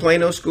like the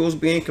Plano schools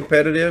being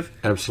competitive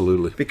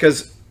Absolutely.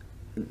 because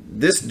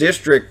this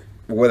district,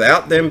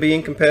 without them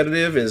being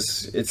competitive,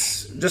 it's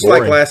just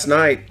Boring. like last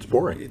night. It's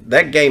boring.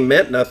 That game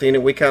meant nothing,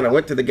 and we kind of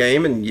went to the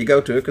game, and you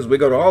go to it because we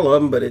go to all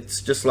of them, but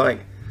it's just like,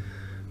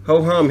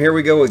 ho-hum, here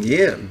we go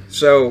again.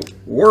 So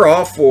we're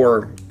all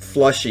for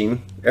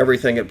flushing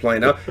everything at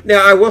Plano.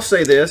 Now, I will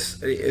say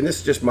this, and this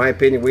is just my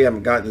opinion. We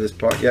haven't gotten to this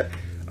part yet.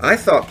 I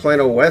thought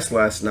Plano West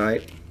last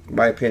night,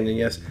 my opinion,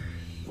 yes,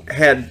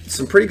 had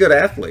some pretty good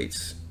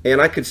athletes, and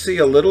I could see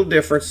a little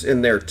difference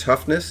in their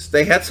toughness.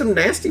 They had some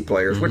nasty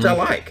players, which I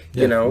like.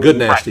 Yeah. Good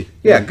nasty.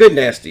 Yeah, good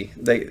nasty.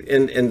 They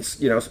and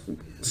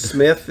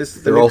Smith is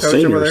the They're new all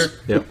coach over there. seniors.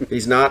 Yep.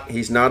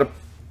 He's not a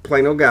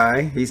Plano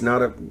guy. He's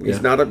not a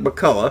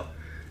McCullough,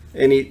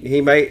 and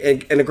he may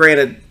and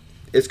granted,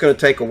 it's going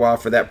to take a while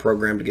for that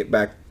program to get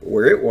back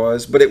where it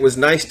was, but it was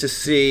nice to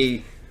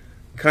see.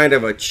 Kind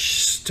of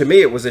to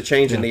me, it was a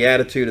change in the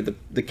attitude of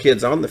the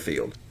kids on the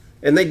field,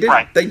 and they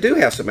do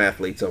have some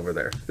athletes over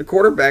there. The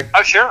quarterback,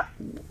 Oh, sure.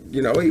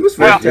 he was very Well, He was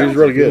talented.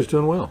 really He was good.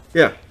 doing well.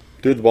 Yeah,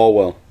 Did the ball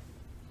well.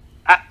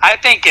 I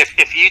think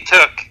if you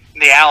took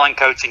the Allen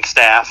coaching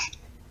staff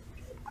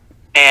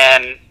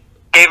and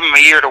gave them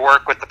a year to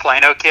work with the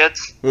Plano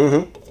kids,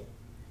 mm-hmm.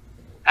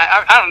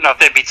 I don't know if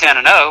they'd be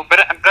 10-0, but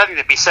I think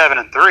they'd be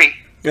 7-3.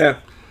 Yeah.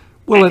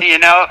 Well, And, you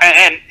know,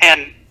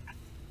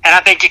 and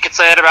I think you could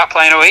say it about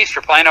Plano East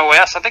or Plano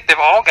West. I think they've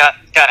all got.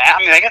 I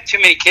mean, they got too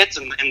many kids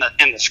in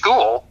the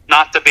school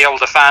not to be able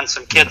to find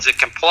some kids that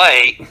can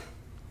play.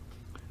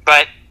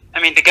 But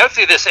I mean, to go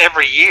through this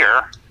every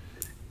year,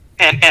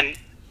 and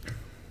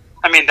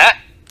I mean that,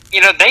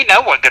 you know, they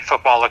know what good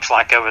football looks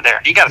like over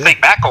there. You got to think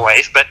back a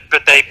ways, but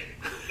they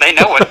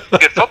know what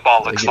good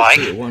football looks like.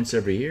 They get to see it once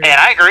every year. And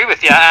I agree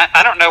with you.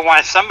 I don't know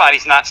why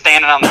somebody's not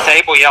standing on the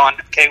table yelling,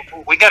 "Okay,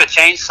 we got to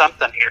change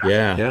something here."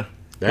 Yeah.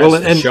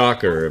 That's the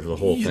shocker of the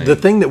whole thing. The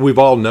thing that we've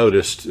all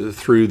noticed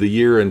through the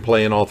year in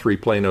playing all three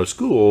Plano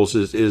schools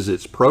is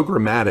it's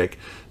programmatic,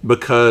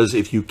 because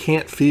if you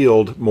can't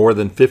field more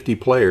than 50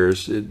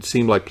 players, it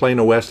seemed like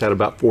Plano West had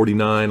about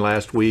 49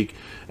 last week,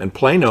 and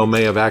Plano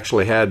may have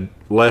actually had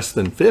less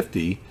than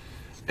 50.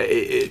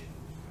 That's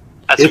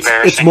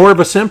embarrassing. It's more of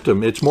a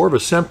symptom. It's more of a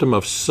symptom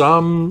of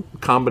some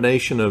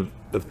combination of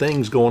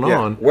things going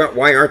on. Well,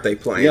 why aren't they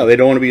playing? Yeah, they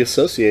don't want to be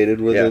associated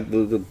with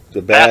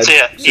the bad That's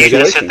it. You situation.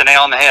 just hit the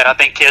nail on the head. I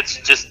think kids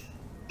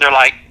they're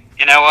like,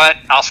 you know what?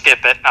 I'll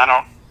skip it. I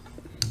don't.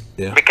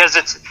 Yeah. Because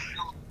it's,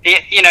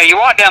 you know, you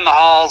walk down the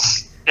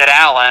halls at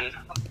Allen,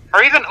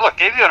 or even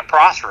at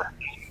Prosper,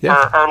 Yeah.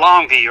 or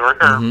Longview, or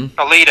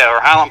Alita, or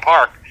Highland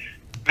Park.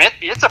 I mean,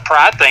 it's a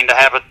pride thing to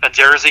have a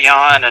jersey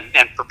on,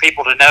 and for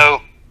people to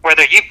know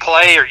whether you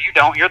play or you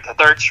don't. You're the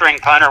third string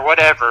punter,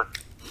 whatever.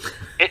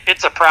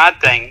 It's a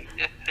pride thing,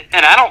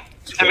 and I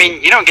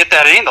mean, you don't get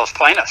that at any of those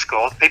Plano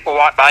schools. People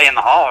walk by in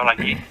the hall and like,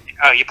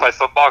 you play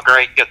football,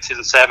 great, get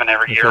 2-7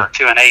 every year, or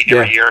 2-8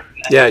 every year.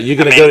 Yeah, you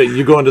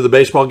going to the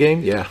baseball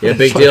game? Yeah. Yeah,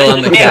 big deal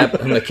on the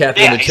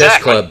captain of the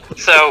chess club.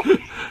 So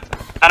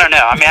I don't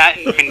know. I mean, I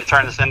didn't mean to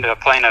turn this into a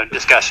Plano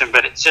discussion,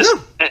 but it's just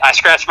I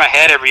scratch my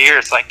head every year.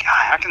 It's like, God,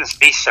 how can this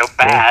be so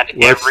bad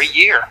every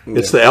year?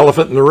 It's the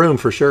elephant in the room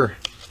for sure.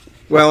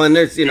 Well, and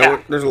there's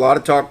there's a lot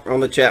of talk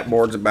on the chat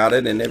boards about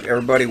it, and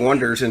everybody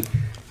wonders. And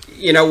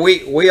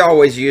we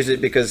always use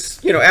it because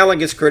Allen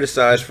gets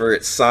criticized for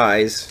its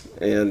size,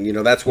 and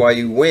that's why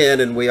you win.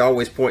 And we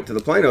always point to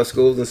the Plano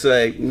schools and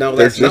say, no,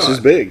 that's not. This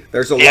is big.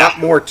 There's a lot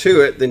more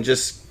to it than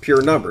just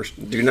pure numbers.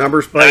 Do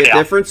numbers play a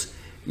difference?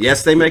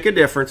 Yes, they make a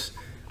difference,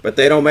 but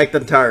they don't make the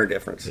entire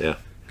difference. Yeah,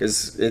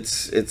 because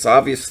it's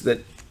obvious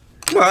that.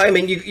 Well, I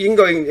mean, you can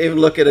go and even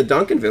look at a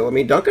Duncanville. I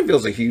mean,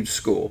 Duncanville's a huge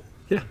school.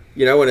 Yeah.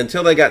 And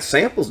until they got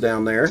samples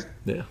down there,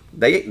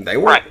 they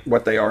weren't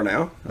what they are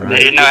now. They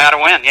didn't know how to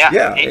win.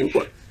 Yeah.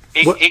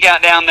 He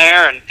got down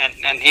there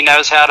and he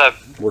knows how to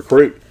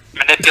recruit,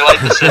 manipulate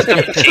the system,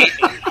 and cheat.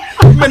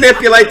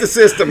 Manipulate the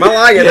system. I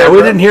like it. Yeah, we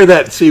didn't hear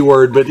that C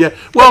word, but yeah.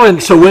 Well,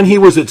 and so when he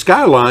was at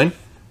Skyline,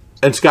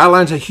 and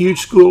Skyline's a huge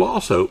school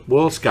also.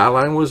 Well,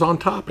 Skyline was on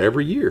top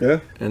every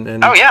year. Yeah.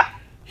 And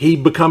he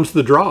becomes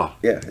the draw.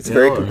 Yeah, it's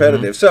very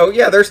competitive. So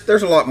yeah,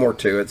 there's a lot more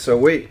to it. So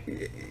we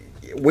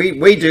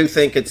do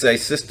think it's a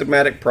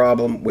systematic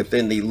problem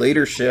within the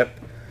leadership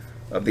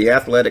of the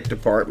athletic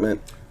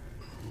department.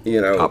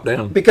 Top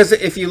down. Because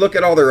if you look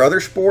at all their other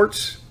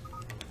sports,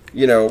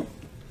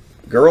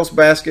 girls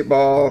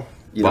basketball,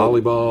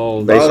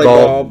 volleyball,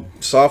 baseball,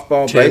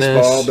 softball, tennis,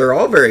 baseball, they're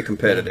all very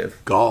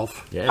competitive.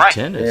 Golf. Yeah,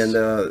 tennis.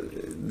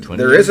 And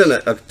there isn't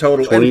a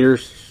total 20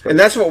 years. And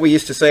that's what we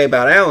used to say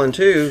about Allen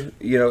too.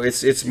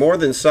 It's more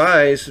than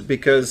size,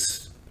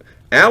 because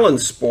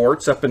Allen's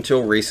sports up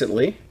until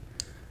recently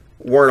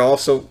weren't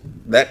also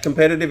that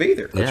competitive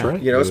either. That's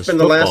right. It's been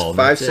the last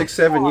 5, 6,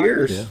 7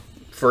 years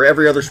for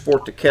every other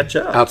sport to catch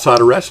up. Outside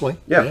of wrestling.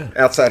 Yeah,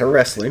 outside of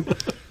wrestling,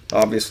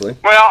 obviously.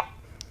 Well,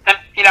 and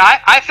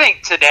I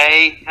think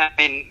today, I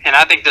mean, and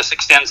I think this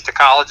extends to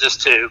colleges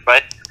too,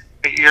 but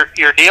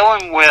you're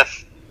dealing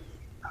with,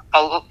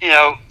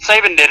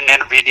 Saban did an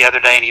interview the other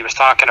day, and he was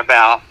talking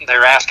about, they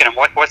were asking him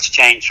what's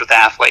changed with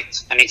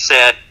athletes, and he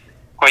said,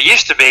 well, it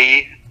used to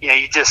be,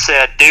 you just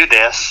said do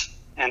this,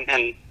 and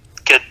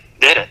kid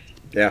did it.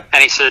 Yeah.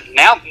 And he said,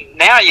 now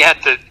you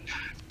have to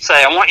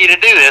say, I want you to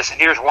do this,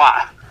 and here's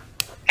why.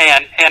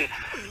 And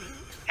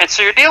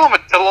so you're dealing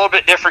with a little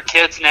bit different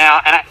kids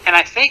now, and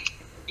I think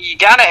you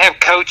got to have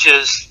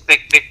coaches that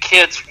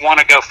kids want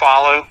to go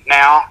follow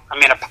now. I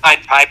mean, a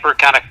Pied Piper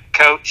kind of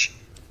coach,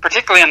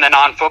 particularly in the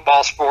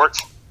non-football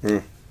sports.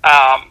 But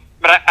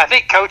I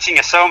think coaching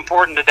is so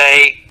important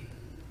today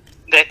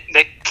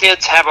that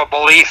kids have a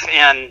belief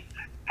in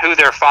who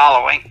they're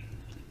following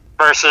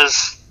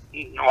versus,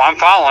 well, I'm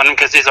following him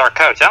because he's our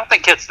coach. I don't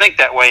think kids think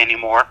that way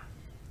anymore.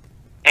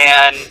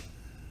 And,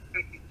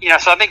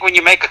 so I think when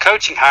you make a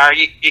coaching hire,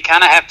 you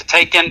kind of have to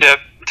take into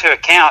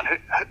account,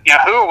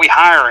 who are we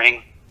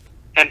hiring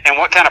and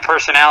what kind of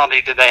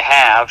personality do they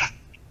have?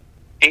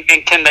 And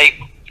can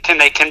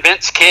they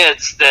convince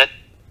kids that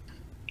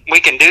we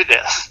can do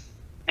this?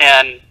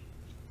 And,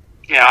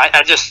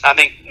 I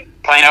think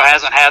Plano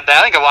hasn't had that.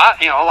 I think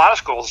a lot of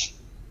schools,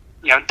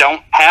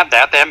 don't have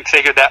that. They haven't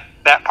figured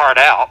that part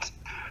out.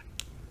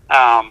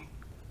 I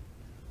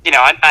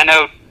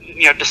know,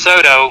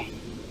 DeSoto,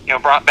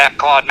 brought back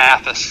Claude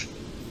Mathis.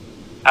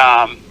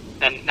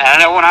 And I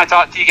know when I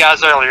talked to you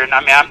guys earlier, and I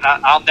mean,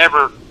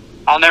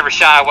 I'll I'll never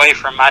shy away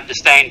from my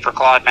disdain for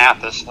Claude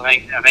Mathis. I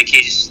think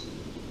he's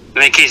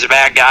a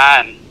bad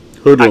guy, and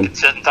I could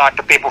sit and talk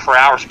to people for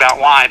hours about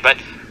why. But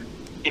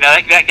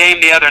that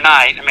game the other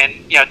night. I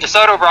mean,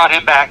 DeSoto brought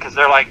him back because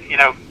they're like,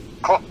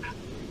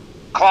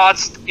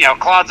 Claude's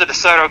a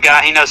DeSoto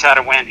guy. He knows how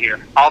to win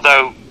here.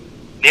 Although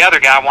the other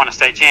guy won a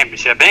state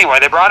championship. But anyway,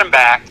 they brought him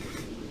back.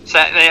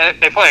 So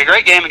they played a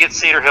great game against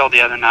Cedar Hill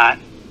the other night.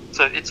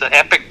 So it's an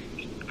epic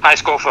high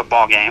school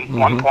football game.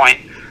 1 point.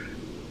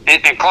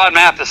 And Claude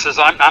Mathis says,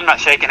 I'm not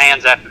shaking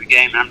hands after the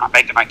game, and I'm not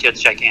making my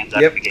kids shake hands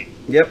after the game.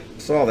 Yep,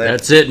 saw that.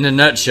 That's it in a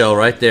nutshell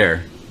right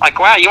there. Like,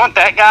 wow, you want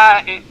that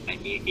guy?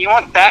 You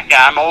want that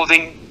guy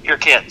molding your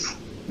kids?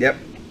 Yep.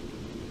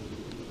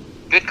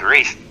 Good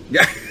grief.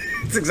 Yeah,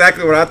 that's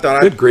exactly what I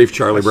thought. Good grief,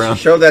 Charlie Brown. I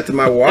showed that to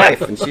my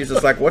wife, and she's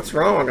just like, "What's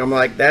wrong?" I'm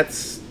like,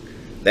 "That's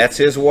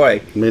his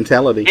way."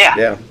 Mentality.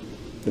 Yeah.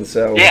 And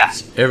so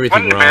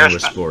everything wrong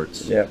with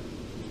sports. Yeah.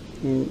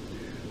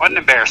 What an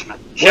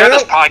embarrassment. Share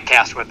this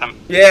podcast with them.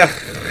 Yeah.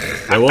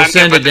 I will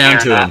send it down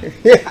to him.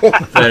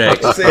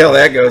 We'll see how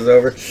that goes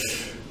over.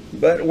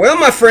 But, well,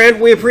 my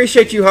friend, we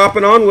appreciate you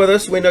hopping on with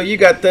us. We know you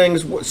got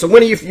things. So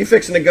when are you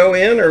fixing to go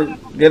in or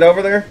get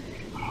over there?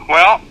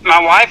 Well,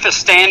 my wife is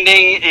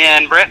standing,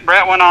 and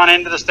Brett went on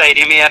into the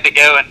stadium. He had to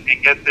go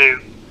and go through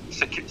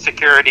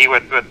security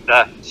with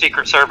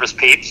Secret Service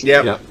peeps.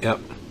 Yep.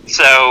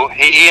 So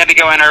he had to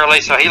go in early,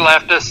 so he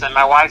left us, and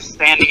my wife's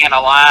standing in a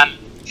line.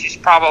 She's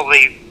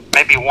probably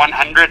maybe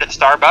 100 at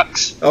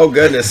Starbucks. Oh,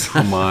 goodness.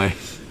 Oh, my.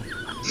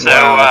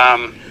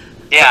 So,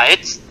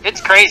 it's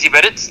crazy,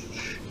 but it's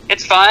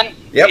fun.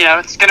 Yep.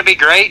 It's going to be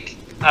great.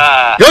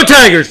 Go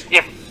Tigers!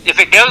 If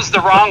it goes the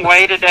wrong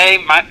way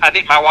today, I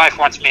think my wife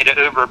wants me to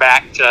Uber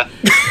back to.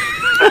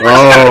 Oh,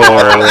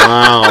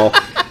 wow.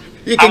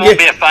 I won't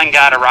be a fun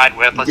guy to ride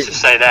with, let's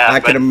just say that.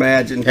 I can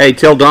imagine. Hey,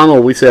 tell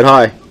Donald we said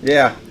hi.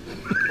 Yeah.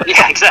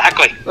 Yeah,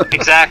 exactly.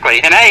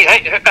 And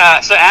hey,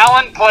 so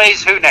Alan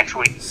plays who next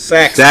week?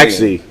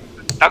 Saxy.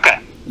 Okay.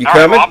 You All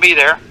coming? right, well, I'll be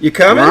there. You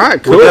coming? All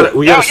right, cool.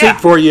 We got a seat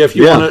for you if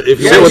you want to.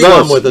 If you sit want with to us.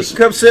 come with us.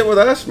 Come sit with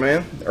us,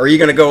 man. Or are you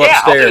going to go Yeah,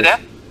 upstairs? I'll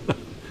do that.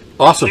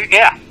 Awesome.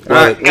 Yeah. All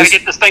right. Got to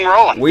get this thing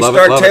rolling. We Love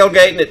start it.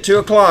 tailgating at 2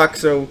 o'clock,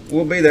 so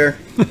we'll be there.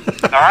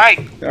 All right.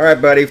 All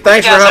right, buddy.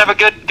 Thanks You for guys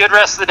helping. have a good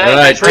rest of the day. All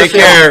right, Thanks for take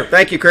listening. care.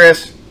 Thank you,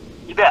 Chris.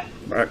 You bet.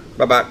 All right.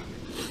 Bye-bye.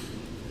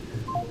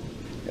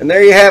 And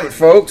there you have it,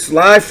 folks.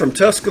 Live from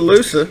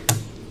Tuscaloosa,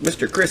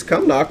 Mr. Chris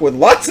Cumnock with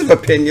lots of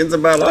opinions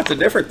about lots of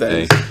different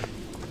things.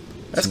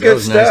 That's That good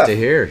was stuff. nice to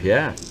hear,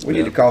 yeah. We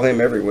need to call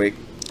him every week.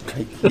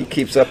 He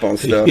keeps up on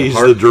stuff. He's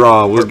the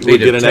draw. We'll Heartbeat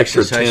get of an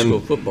extra Texas high 10 school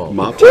football.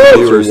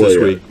 viewers this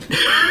week.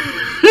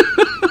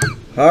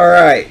 All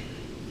right.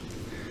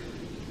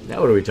 Now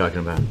what are we talking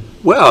about?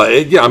 Well,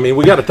 I mean,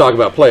 we got to talk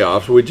about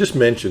playoffs. We just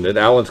mentioned it.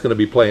 Allen's going to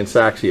be playing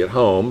Saxy at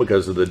home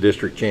because of the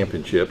district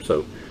championship.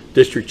 So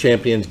district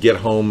champions get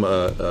home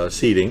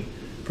seeding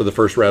for the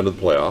first round of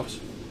the playoffs.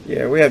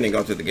 Yeah, we haven't even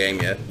gone through the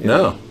game yet.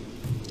 No.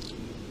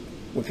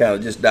 We kind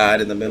of just died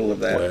in the middle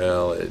of that.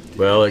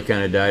 Well, It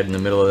kind of died in the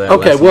middle of that.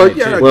 okay, last well, night,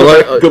 yeah,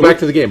 too. go back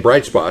to the game.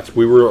 Bright spots.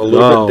 We were a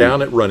little bit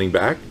down at running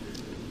back.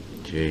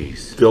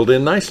 Jeez. Filled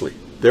in nicely.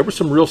 There were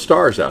some real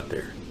stars out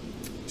there.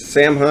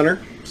 Sam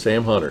Hunter.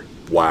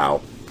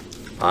 Wow.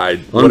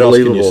 What else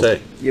can you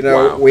say?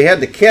 Wow. We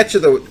had the catch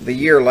of the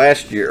year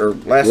last year, or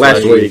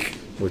last week.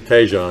 With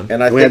Tejon.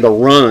 And we had the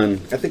run.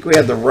 I think we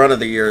had the run of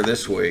the year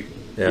this week.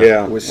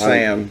 Yeah. With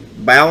Sam.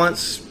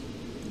 Balance,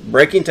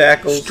 breaking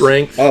tackles,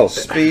 strength,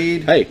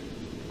 speed. Hey,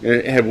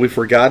 have we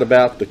forgot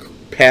about the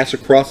pass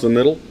across the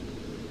middle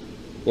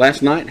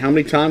last night? How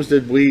many times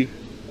did we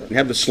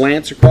have the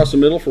slants across the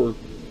middle for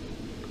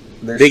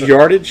big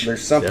yardage?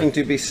 There's something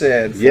to be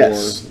said for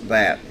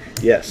that.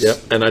 Yes. Yep.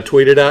 And I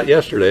tweeted out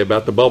yesterday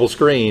about the bubble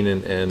screen,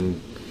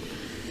 and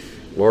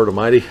Lord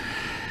Almighty,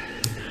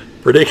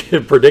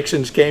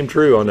 predictions came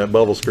true on that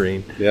bubble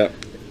screen. Yep.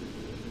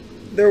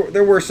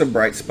 There were some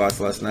bright spots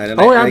last night. And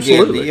absolutely.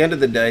 Again, at the end of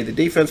the day, the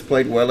defense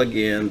played well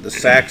again. The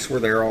sacks were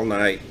there all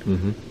night.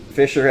 Mm-hmm.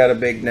 Fisher had a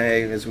big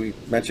day, as we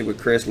mentioned with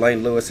Chris.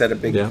 Lane Lewis had a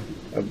big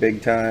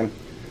time.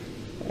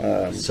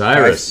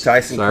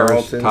 Tyson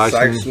Carlton,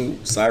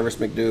 Cyrus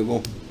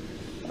McDougal.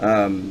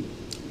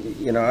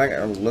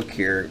 I look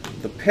here.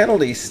 The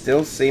penalties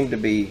still seem to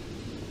be.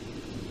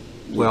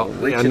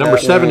 Number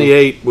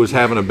 78 was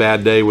having a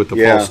bad day with the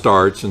false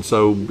starts, and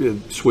so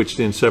it switched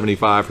in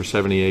 75 for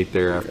 78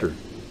 there after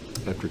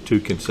 2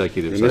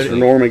 consecutive. Mr.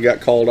 Norman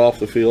got called off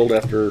the field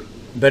after.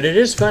 But it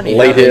is funny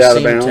how they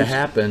seem to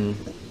happen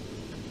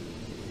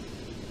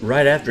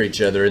right after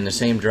each other in the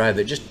same drive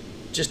that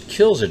just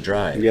kills a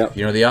drive. Yep.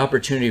 The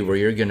opportunity where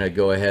you're going to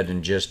go ahead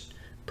and just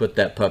put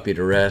that puppy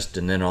to rest,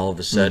 and then all of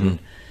a sudden,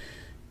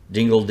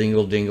 dingle,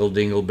 dingle, dingle,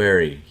 dingle,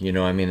 berry.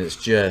 It's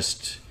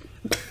just.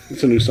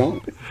 It's a new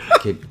song.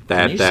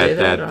 That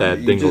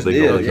dingle,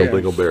 dingle, dingle,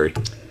 dingle, berry.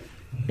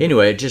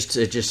 Anyway, it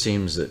just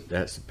seems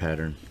that's the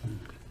pattern.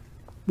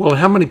 Well,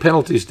 how many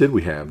penalties did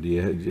we have? Have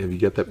you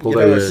got that pulled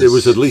out? It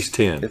was at least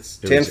 10. It's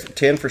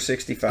 10 for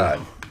 65.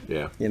 Oh,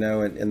 yeah.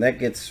 And that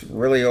gets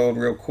really old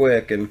real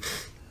quick. And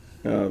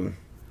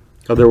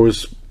there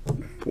was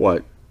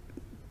what,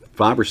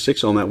 5 or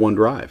 6 on that one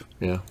drive.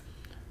 Yeah,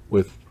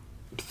 with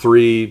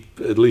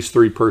at least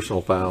three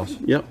personal fouls.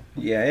 Yep.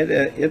 Yeah,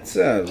 it's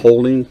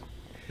Holding,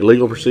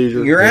 illegal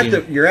procedure. you're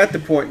at the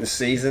point in the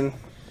season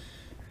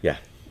Yeah.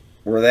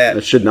 where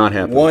that should not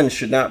happen. One,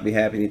 should not be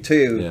happening.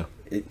 Two,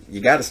 Yeah.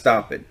 you got to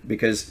stop it,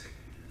 because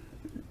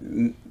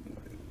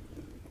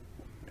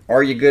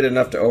are you good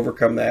enough to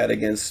overcome that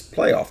against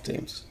playoff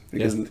teams?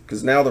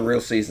 Because now the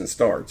real season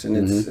starts, and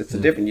it's a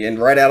different. And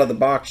right out of the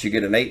box, you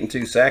get an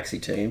 8-2 Saxe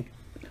team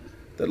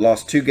that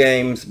lost 2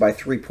 games by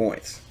 3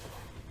 points.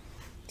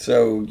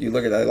 So you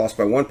look at that; they lost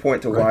by 1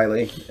 point to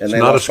Wiley, and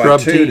they lost by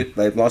 2.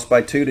 They lost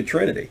by 2 to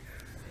Trinity,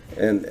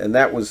 and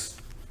that was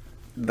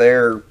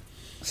their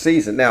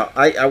season. Now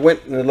I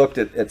went and looked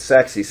at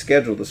Saxe's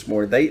schedule this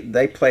morning.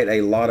 They played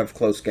a lot of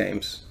close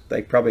games.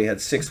 They probably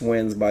had 6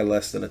 wins by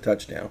less than a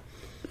touchdown.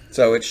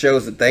 So it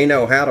shows that they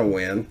know how to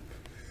win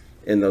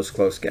in those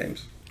close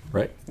games.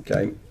 Right.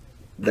 Okay.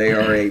 They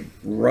are a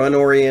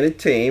run-oriented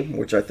team,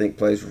 which I think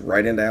plays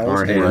right into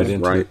Allen's hands.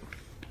 Right.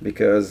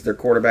 Because their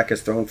quarterback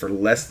has thrown for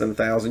less than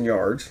 1,000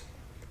 yards.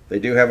 They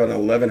do have an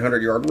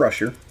 1,100-yard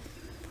rusher.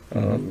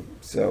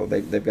 So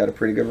they've got a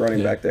pretty good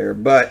running back there.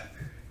 But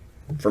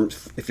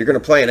if you're going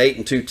to play an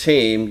 8-2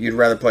 team, you'd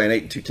rather play an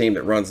 8-2 team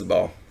that runs the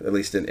ball, at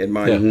least in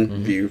my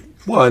view.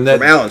 Well, and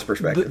from Allen's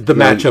perspective. The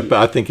matchup,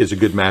 I think, is a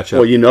good matchup.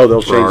 Well,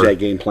 they'll change that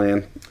game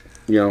plan.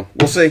 We'll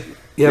see.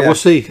 Yeah, we'll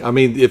see. I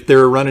mean, if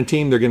they're a running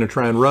team, they're going to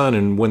try and run,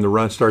 and when the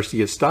run starts to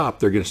get stopped,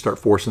 they're going to start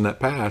forcing that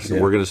pass,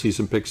 and we're going to see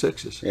some pick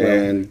sixes.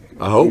 And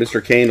I hope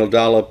Mr. Kane will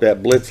dial up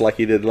that blitz like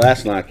he did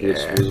last night, which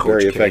was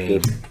very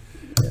effective.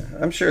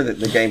 I'm sure that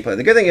the game plan.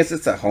 The good thing is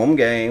it's a home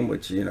game,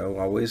 which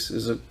always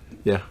is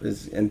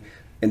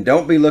and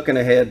don't be looking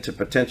ahead to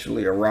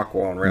potentially a rock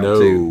wall in round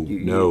 2.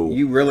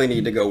 You really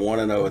need to go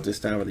 1-0 at this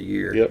time of the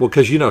year. Yep. Well,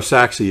 because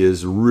Saxe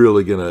is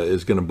really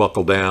gonna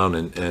buckle down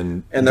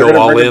and go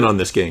all in on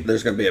this game.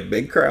 There's going to be a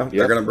big crowd. Yep.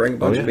 They're going to bring a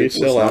bunch of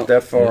people. It's not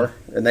that far,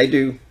 and they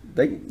do.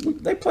 They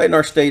played in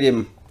our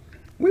stadium.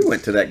 We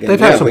went to that game. They've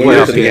had some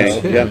playoff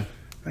games. Yeah.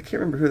 I can't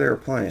remember who they were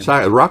playing.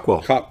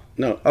 Rockwell.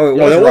 No. Oh, it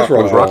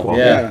was Rockwell.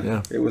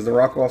 Yeah. It was the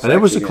Rockwell. And it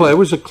was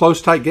a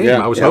close tight game.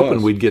 Yeah, I was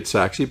hoping we'd get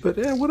Saxe, but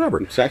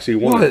whatever. Saxe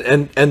won.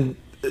 And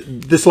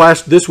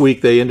this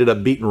week they ended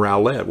up beating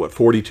Rowlett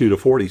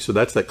 42-40. So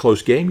that's that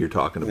close game you're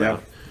talking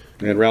about.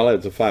 Yeah. And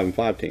Rowlett's a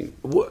 5-5 team.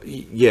 Well,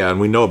 yeah, and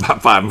we know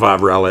about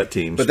 5-5 Rowlett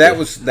teams. But that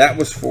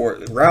was for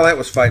Rowlett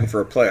was fighting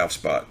for a playoff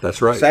spot.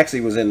 That's right. Saxe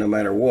was in no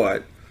matter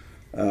what.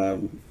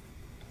 So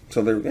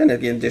they're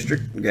again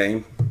district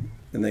game,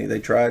 and they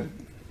tried.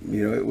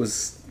 It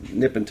was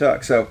nip and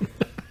tuck. So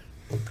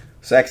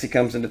Saxe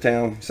comes into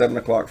town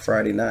 7:00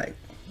 Friday night.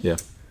 Yeah.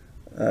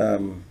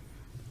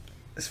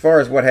 As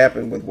far as what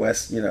happened with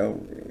West,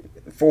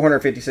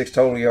 456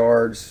 total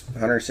yards,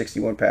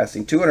 161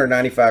 passing,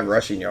 295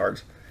 rushing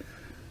yards.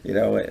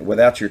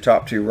 Without your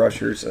top 2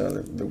 rushers,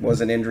 there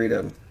was an injury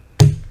to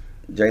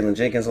Jalen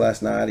Jenkins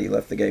last night. He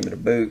left the game in a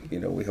boot.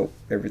 We hope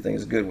everything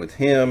is good with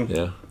him.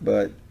 Yeah.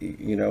 But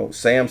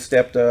Sam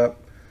stepped up.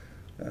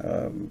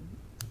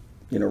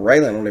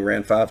 Raylan only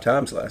ran 5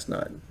 times last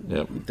night.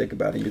 Yep. You think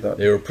about it, you thought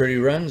They were pretty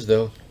runs,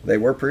 though. they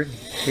were pretty.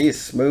 He's a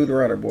smooth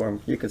runner, boy.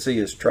 You can see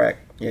his track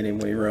in him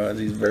when he runs.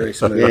 He's very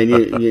smooth. Yeah,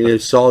 and you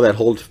saw that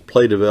whole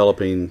play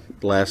developing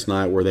last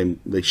night where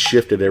they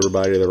shifted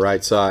everybody to the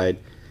right side,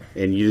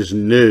 and you just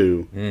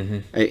knew.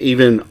 And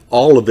even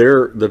all of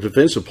the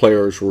defensive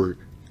players were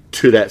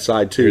to that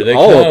side too. Here they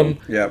all come. of them.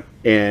 Yeah.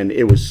 And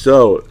it was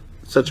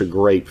such a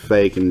great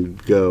fake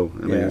and go.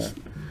 I mean,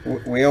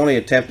 We only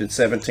attempted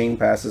 17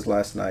 passes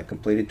last night,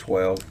 completed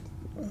 12.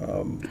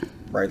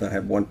 Raylan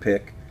had 1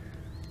 pick.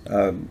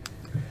 Our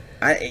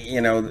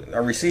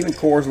receiving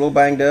core is a little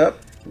banged up.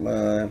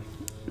 I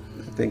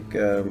think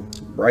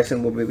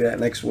Bryson will be back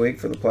next week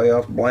for the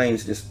playoffs.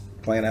 Blaine's just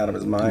playing out of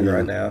his mind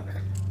right now.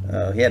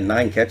 He had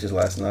 9 catches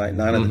last night,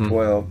 9 of the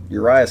 12.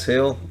 Urias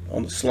Hill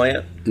on the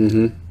slant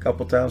a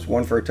couple times,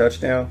 1 for a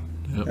touchdown.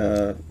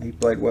 Yep. He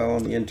played well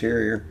on the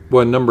interior.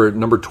 Well,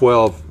 number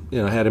 12,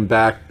 had him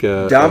back.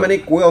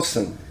 Dominic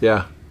Wilson.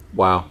 Yeah.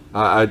 Wow.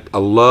 I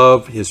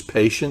love his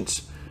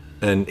patience,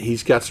 and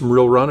he's got some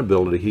real run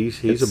ability.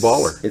 He's a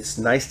baller. It's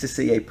nice to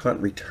see a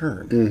punt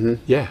return.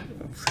 Yeah.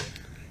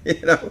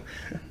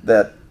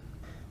 That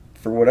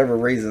for whatever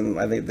reason,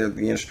 I think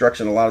the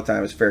instruction a lot of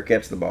times is fair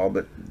catch the ball,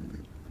 but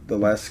the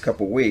last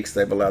couple of weeks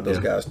they've allowed those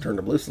guys to turn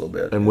them loose a little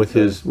bit. And with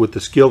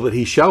the skill that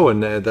he's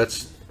showing,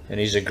 that's And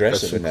he's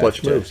aggressive. some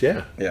clutch moves.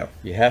 Yeah.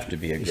 You have to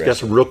be aggressive. He's got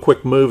some real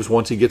quick moves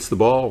once he gets the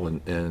ball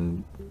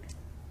and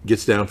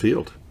gets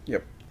downfield.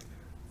 Yep.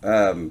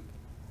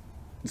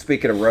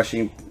 Speaking of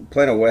rushing,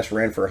 Plano West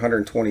ran for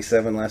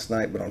 127 last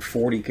night, but on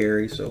 40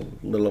 carries, so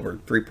a little over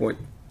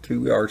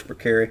 3.2 yards per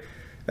carry.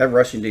 That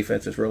rushing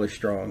defense is really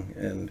strong,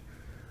 and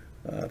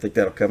I think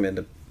that'll come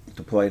into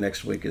play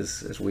next week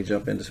as we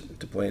jump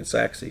into playing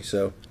Saxe.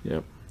 So,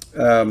 yep.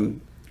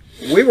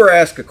 We were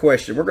asked a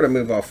question. We're going to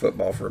move off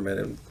football for a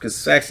minute because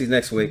Saxe's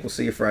next week. We'll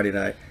see you Friday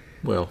night.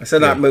 Well, I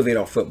said not moving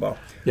off football.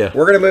 Yeah.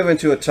 We're going to move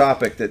into a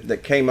topic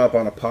that came up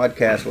on a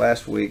podcast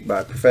last week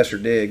by Professor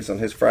Diggs on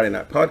his Friday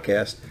night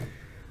podcast.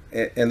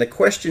 And the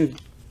question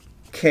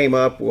came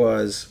up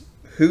was,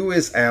 who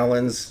is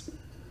Allen's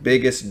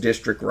biggest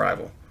district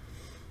rival?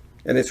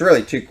 And it's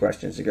really two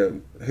questions. You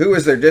go, who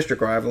is their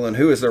district rival and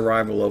who is their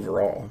rival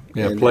overall?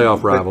 Yeah,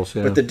 playoff rivals.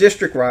 Yeah. But the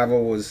district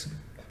rival was,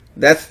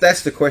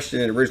 that's the question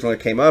that originally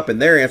came up,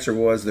 and their answer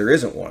was there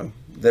isn't one.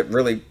 That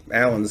really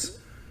Allen's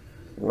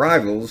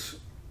rivals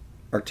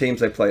are teams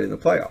they played in the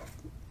playoff.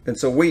 And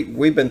so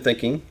we've been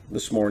thinking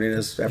this morning,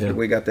 as after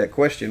we got that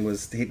question,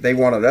 was they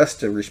wanted us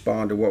to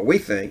respond to what we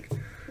think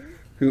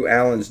who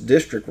Allen's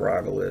district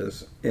rival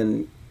is.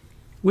 And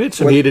we had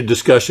some heated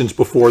discussions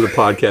before the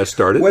podcast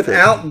started.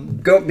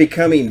 Without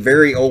becoming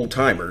very old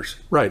timers.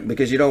 Right.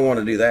 Because you don't want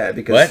to do that.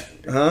 Because,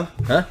 What?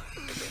 Huh?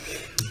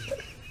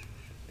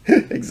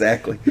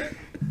 Exactly.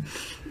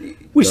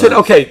 We said,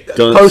 okay,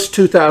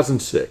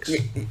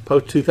 post-2006,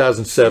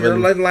 post-2007.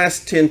 In the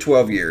last 10,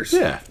 12 years.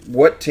 Yeah.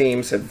 What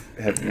teams have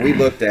we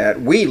looked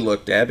at? We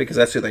looked at, because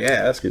that's who they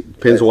asked. It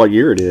depends on what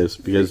year it is,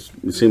 because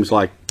it seems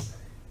like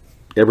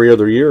every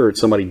other year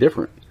it's somebody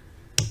different.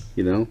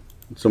 You know,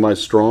 somebody's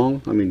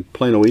strong. I mean,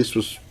 Plano East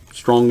was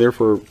strong there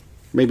for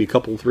maybe a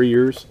couple, 3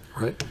 years.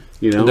 Right.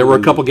 You know, and there were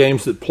a couple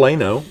games that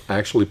Plano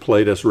actually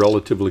played us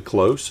relatively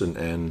close,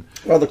 and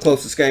well, the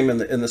closest game in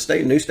the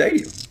new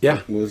stadium.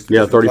 Yeah. Was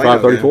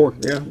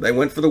 35-34. Yeah, they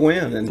went for the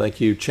win, and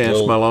thank you, Chance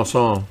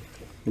Melanson.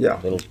 Yeah,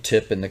 Little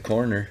tip in the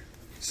corner.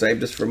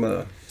 saved us from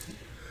an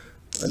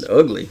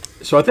ugly.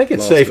 So I think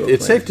it's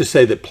safe to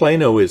say that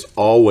Plano is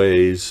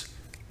always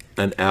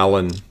an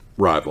Allen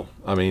rival.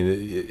 I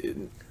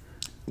mean,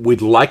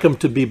 we'd like them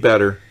to be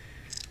better,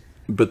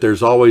 but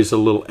there's always a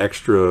little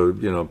extra,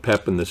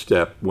 pep in the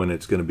step when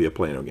it's going to be a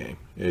Plano game.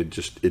 It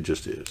just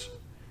is.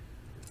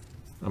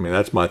 I mean,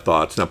 that's my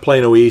thoughts. Now,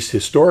 Plano East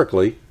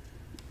historically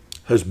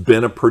has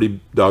been a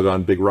pretty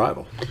doggone big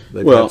rival.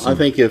 I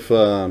think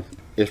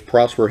if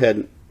Prosper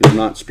is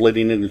not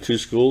splitting into two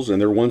schools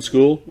and they're one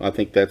school, I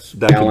think that's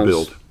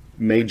Allen's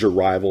major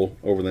rival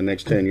over the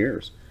next 10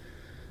 years.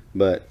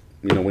 But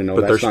we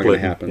know that's not going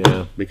to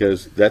happen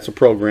because that's a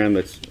program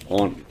that's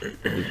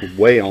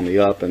way on the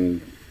up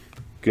and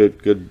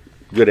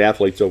good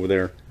athletes over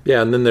there.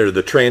 Yeah, and then there are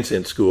the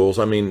transient schools.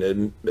 I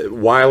mean,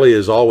 Wiley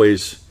is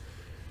always,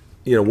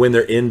 when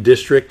they're in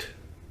district,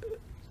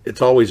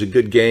 it's always a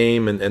good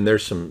game, and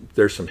there's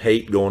some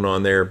hate going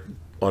on there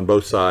on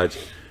both sides.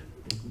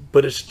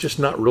 But it's just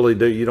not really,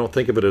 you don't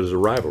think of it as a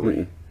rivalry.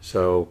 Mm-hmm.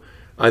 So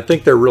I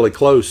think they're really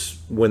close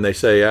when they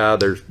say,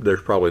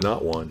 there's probably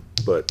not one.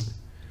 But,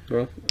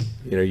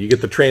 you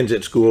get the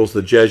transient schools,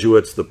 the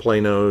Jesuits, the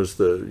Planos,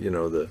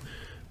 the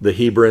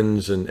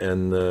Hebrons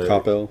and the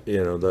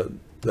Coppell,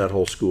 that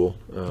whole school.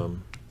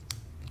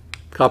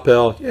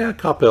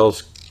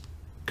 Coppell's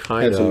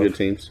kind of some good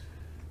teams.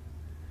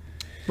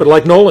 But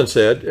like Nolan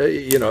said,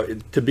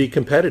 to be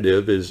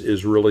competitive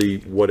is really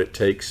what it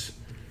takes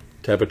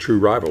to have a true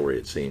rivalry.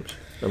 It seems,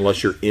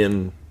 unless you're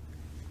in.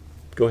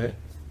 Go ahead.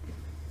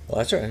 Well,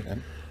 that's all right.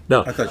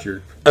 No, I thought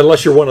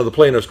unless you're one of the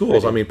Plano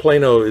schools. I mean,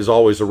 Plano is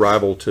always a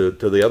rival to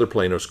the other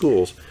Plano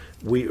schools.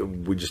 We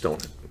just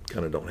don't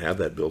have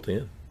that built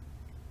in.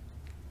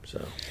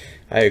 So,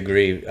 I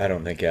agree. I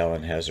don't think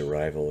Allen has a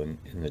rival in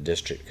the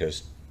district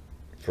because,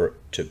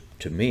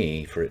 to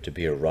me, for it to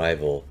be a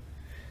rival,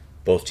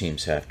 both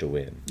teams have to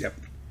win. Yep.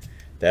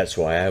 That's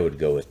why I would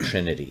go with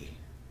Trinity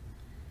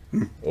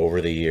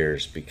over the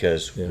years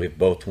because we've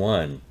both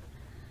won,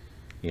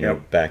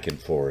 back and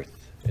forth.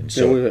 And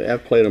so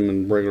I've played them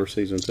in regular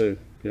season too.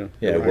 Yeah.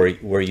 Yeah,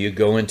 right. where you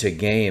go into a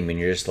game and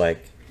you're just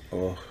like,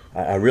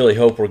 I really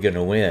hope we're going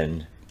to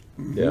win,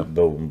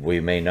 but we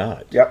may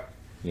not. Yep.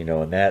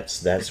 And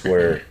that's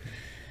where,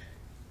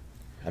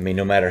 I mean,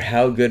 no matter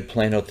how good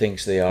Plano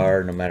thinks they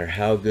are, no matter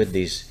how good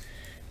these,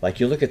 like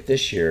you look at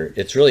this year,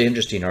 it's really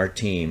interesting, our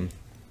team,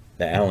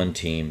 the Allen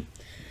team,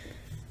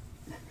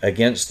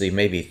 against the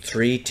maybe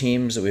 3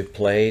 teams that we've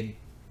played,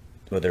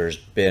 where there's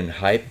been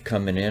hype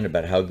coming in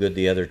about how good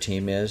the other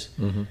team is.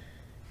 Mm-hmm.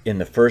 In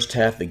the first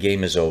half, the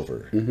game is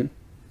over. Mm-hmm.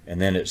 And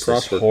then it's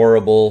this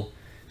horrible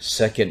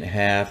second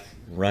half,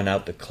 run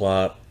out the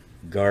clock,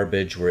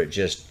 garbage where it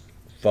just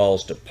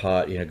falls to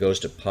pot, goes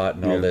to pot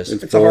and all this.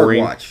 It's a hard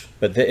watch.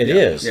 But it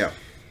is. Yeah.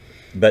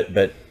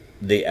 But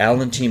the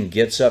Allen team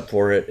gets up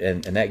for it,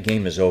 and that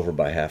game is over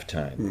by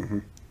halftime.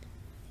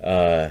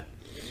 Mm-hmm.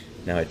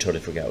 Now I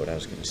totally forgot what I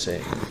was going to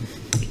say.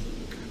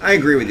 I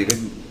agree with you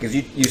because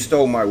you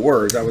stole my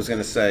words. I was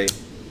going to say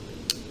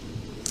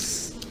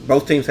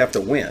both teams have to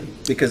win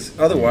because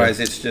otherwise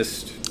it's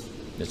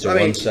a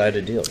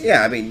one-sided deal.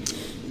 Yeah, I mean,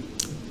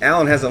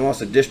 Allen hasn't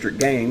lost a district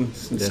game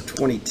since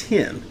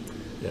 2010.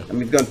 Yeah. I mean,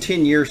 we've gone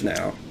 10 years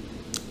now,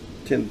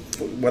 10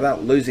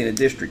 without losing a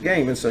district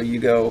game, and so you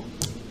go,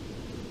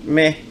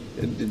 meh.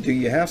 Do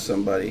you have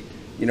somebody?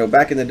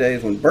 Back in the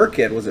days when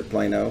Burkhead was at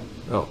Plano.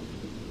 Oh,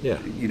 yeah.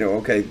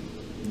 Okay,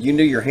 you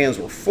knew your hands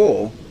were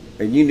full,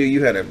 and you knew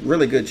you had a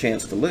really good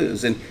chance to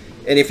lose. And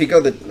if you go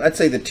let's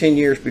say the 10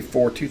 years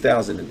before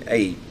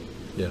 2008,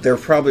 there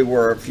probably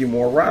were a few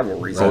more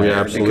rivalries in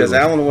there because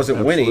Allen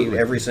wasn't winning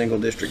every single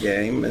district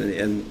game,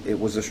 and it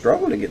was a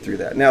struggle to get through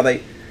that. Now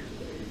they've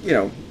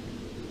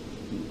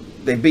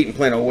beaten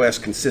Plano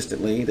West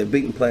consistently. They've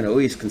beaten Plano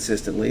East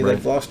consistently. Right.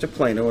 They've lost to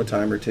Plano a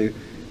time or two.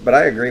 But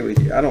I agree with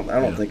you. I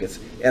don't think it's,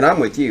 and I'm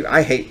with you.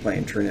 I hate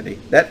playing Trinity.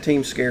 That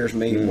team scares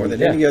me more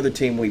than any other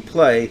team we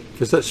play.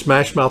 Because that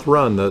smash mouth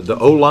run, the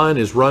O line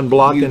is run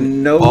blocking. You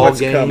know all what's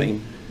game.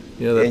 Coming.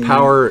 You know, the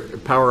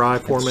power I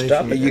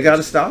formation. You got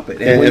to stop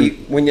it.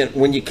 And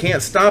when you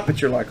can't stop it,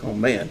 you're like, oh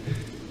man,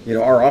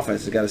 our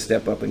offense has got to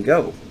step up and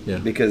go. Yeah.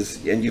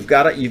 Because you've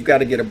got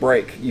to get a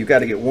break. You've got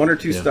to get one or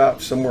two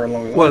stops somewhere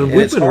along the line. Well, and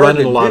we've been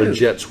running a lot of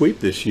jet sweep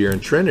this year,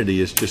 and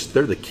Trinity is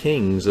they're the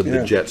kings of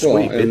the jet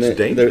sweep. It's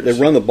dangerous. They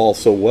run the ball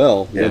so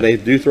well. Yeah. When they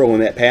do throw in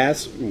that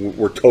pass,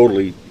 we're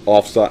totally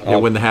offside. Yeah,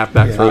 when the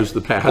halfback throws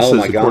the pass as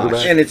the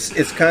quarterback. And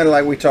it's kind of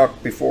like we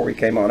talked before we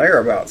came on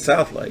air about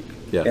Southlake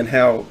and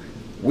how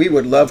we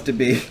would love to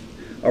be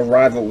a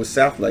rival with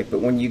Southlake, but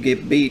when you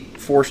get beat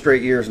 4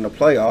 straight years in the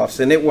playoffs,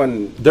 and it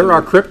wasn't... They're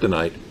our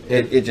kryptonite.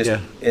 It just...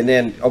 And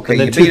then, you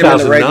beat them in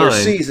the regular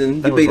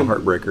season. You beat them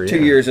heartbreaker,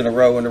 2 years in a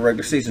row in the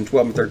regular season,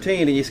 12 and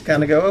 13, and you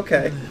kind of go,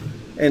 okay.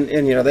 And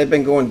they've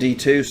been going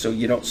D2, so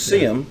you don't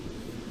see them,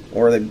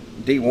 or the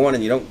D1,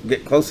 and you don't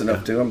get close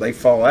enough to them. They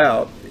fall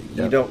out.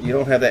 You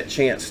don't have that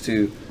chance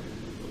to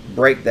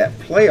break that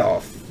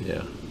playoff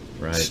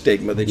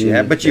stigma that you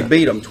have, but you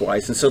beat them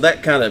twice, and so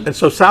that kind of... And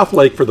so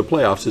Southlake for the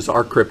playoffs is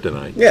our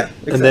kryptonite. Yeah,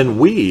 exactly. And then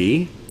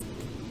we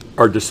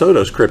are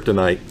DeSoto's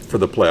kryptonite for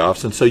the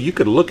playoffs, and so you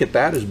could look at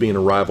that as being a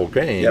rival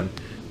game,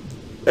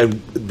 and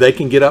they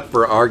can get up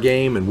for our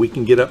game, and we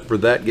can get up for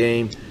that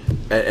game,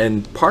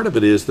 and part of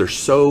it is they're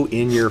so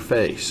in your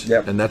face,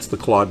 and that's the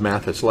Claude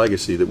Mathis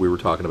legacy that we were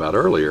talking about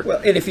earlier.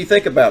 Well, and if you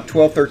think about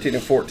 12, 13,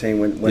 and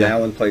 14 when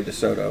Allen played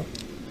DeSoto,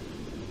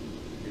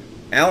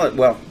 Allen,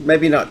 well,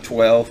 maybe not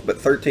 12,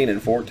 but 13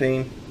 and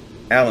 14,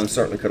 Allen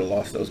certainly could have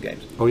lost those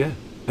games. Oh, yeah.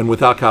 And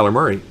without Kyler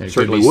Murray,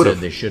 certainly would have.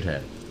 They should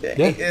have.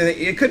 Yeah.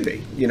 It could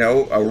be.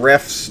 A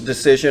ref's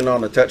decision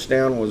on a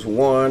touchdown was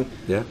one.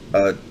 Yeah.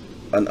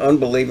 An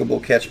unbelievable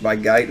catch by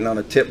Guyton on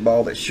a tip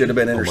ball that should have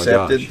been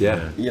intercepted.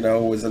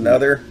 Was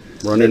another.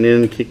 Running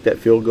in, kick that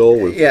field goal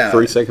with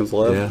 3 seconds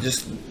left. Yeah.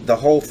 Just the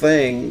whole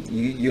thing.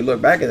 You look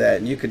back at that,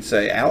 and you could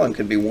say Allen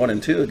could be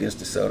 1-2 against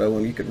DeSoto,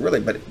 and you could really,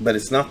 but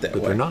it's not that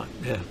way. But they're not.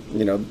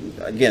 Yeah.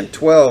 Again,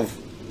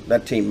 12,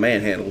 that team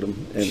manhandled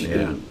them,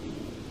 and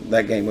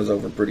that game was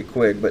over pretty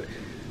quick. But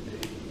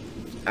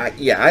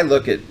I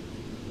look at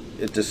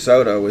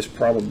DeSoto as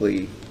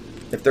probably,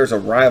 if there's a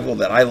rival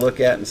that I look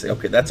at and say,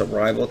 okay, that's a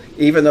rival,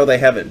 even though they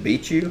haven't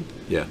beat you.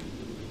 Yeah.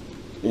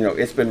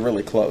 It's been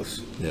really close.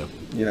 Yeah.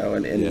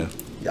 And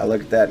I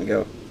look at that and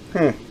go,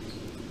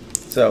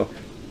 So,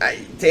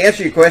 to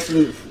answer your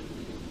question,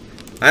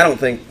 I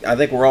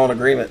think we're all in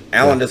agreement.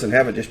 Allen doesn't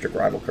have a district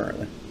rival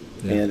currently,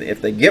 and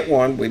if they get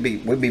one, we'd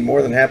be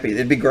more than happy.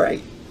 It'd be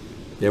great.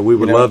 Yeah, we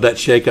would love that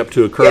shake-up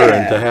to occur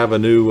and to have a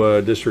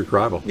new district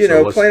rival.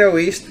 Plano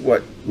East,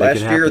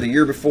 last year or the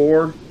year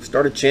before,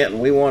 started chanting,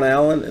 we want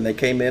Allen, and they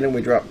came in and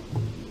we dropped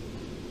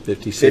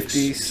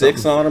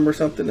 56 on them or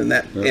something, and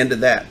that ended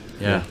that.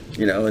 Yeah.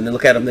 And then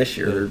look at them this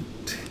year.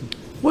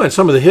 Well, and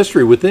some of the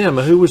history with them,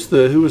 who was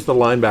the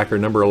linebacker,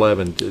 number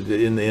 11,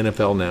 in the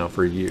NFL now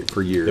for years?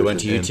 They went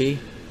to UT?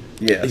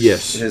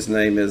 Yes. His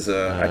name is,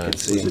 I can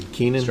see him. Was it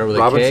Keenan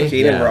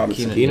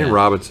Robinson? Keenan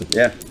Robinson.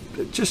 Yeah.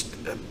 Just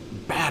a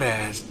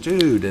badass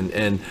dude,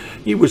 and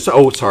he was,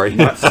 sorry.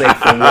 Not safe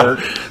for work.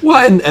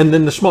 Well, and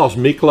then the Smalls,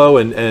 Miklo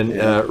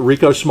and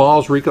Rico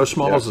Smalls. Rico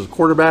Smalls is a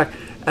quarterback.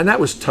 And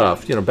that was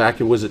tough, back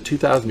in, was it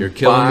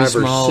 2005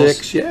 or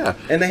 6? Yeah.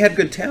 And they had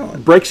good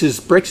talent. Breaks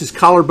his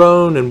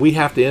collarbone, and we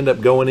have to end up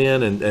going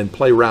in and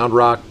play Round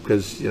Rock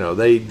because,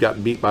 they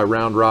got beat by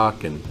Round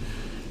Rock, and,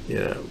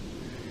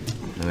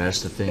 And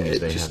that's the thing,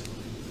 is they have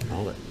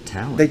all that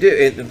talent. They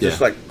do.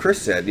 Just like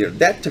Chris said,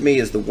 that to me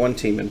is the one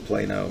team in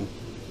Plano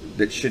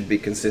that should be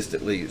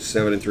consistently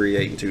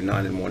 7-3, 8-2,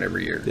 9-1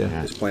 every year.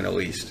 Yeah. Is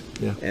Plano East.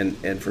 Yeah.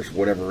 And for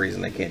whatever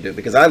reason, they can't do it.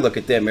 Because I look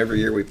at them every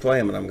year we play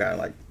them, and I'm kind of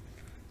like,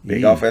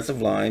 big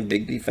offensive line,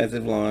 big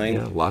defensive line.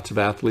 Yeah, lots of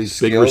athletes,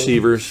 big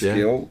receivers.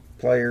 Skilled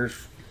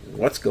players.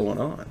 What's going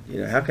on?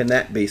 How can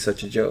that be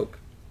such a joke?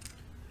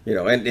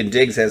 And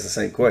Diggs has the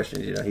same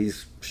question.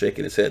 He's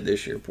shaking his head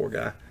this year, poor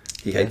guy.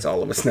 He hates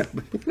all of us now.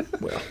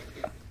 Well.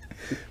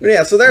 But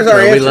yeah, so there's our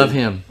answer. We love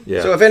him.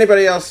 Yeah. So if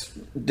anybody else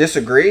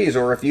disagrees,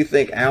 or if you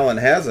think Allen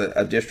has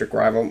a district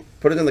rival,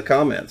 put it in the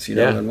comments.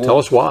 And tell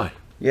us why.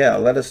 Yeah,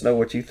 let us know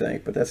what you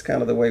think. But that's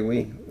kind of the way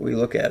we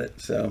look at it.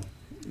 So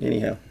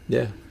anyhow.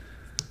 Yeah.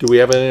 Do we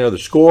have any other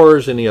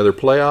scores, any other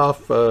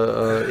playoff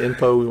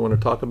info we want to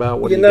talk about?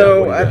 What do you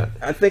got?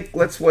 I think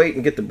let's wait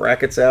and get the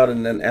brackets out,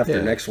 and then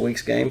after next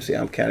week's game, see,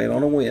 I'm counting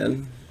on a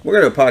win. We're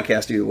going to do a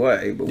podcast either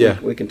way,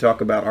 but we can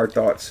talk about our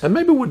thoughts. And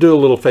maybe we'll do a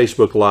little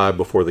Facebook Live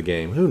before the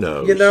game. Who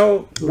knows?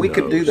 We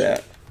could do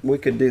that. We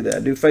could do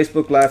that. Do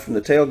Facebook Live from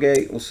the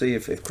tailgate. We'll see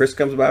if Chris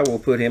comes by, we'll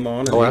put him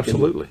on. And he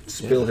absolutely. Can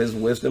spill his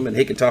wisdom, and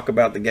he can talk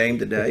about the game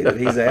today that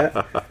he's at.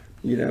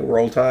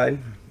 Roll Tide.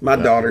 My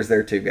daughter's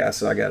there too, guys,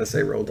 so I got to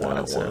say Roll Tide.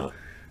 Wow, So, wow.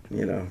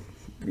 you know,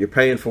 you're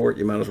paying for it,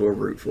 you might as well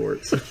root for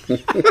it. So.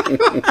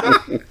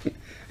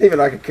 Even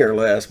I could care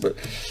less, but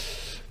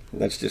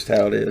that's just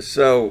how it is.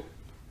 So,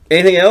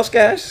 anything else,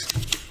 guys?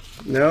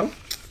 No?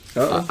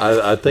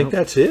 I think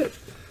that's it.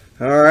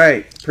 All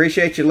right.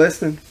 Appreciate you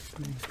listening.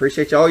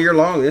 Appreciate you all year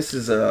long. This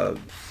is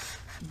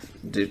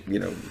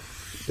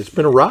It's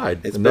been a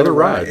ride. it's Another been a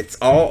ride. It's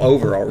all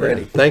over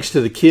already. Thanks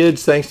to the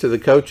kids, thanks to the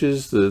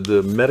coaches,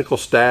 the medical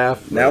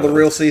staff. Now the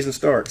real season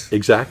starts.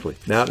 Exactly.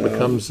 Now it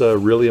becomes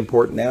really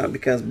important. Now it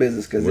becomes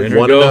business because Winner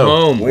Wanna go know.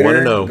 home.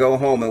 Wanna know. go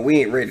home, and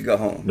we ain't ready to go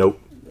home. Nope.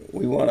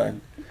 We want to,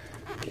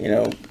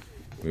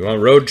 We want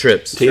road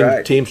trips.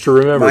 right. Teams to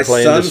remember my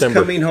playing in son's December.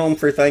 coming home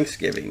for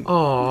Thanksgiving.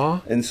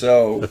 Aw. And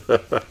so,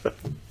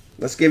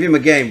 let's give him a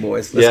game,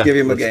 boys. Let's Yeah, give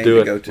him a let's game do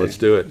to it. go to. Let's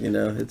do it.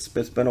 It's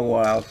been a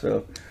while.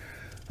 So,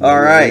 all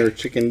right. Dinner,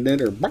 chicken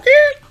dinner.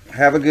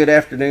 Have a good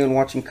afternoon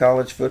watching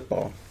college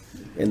football.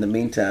 In the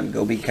meantime,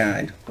 go be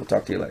kind. We'll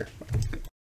talk to you later.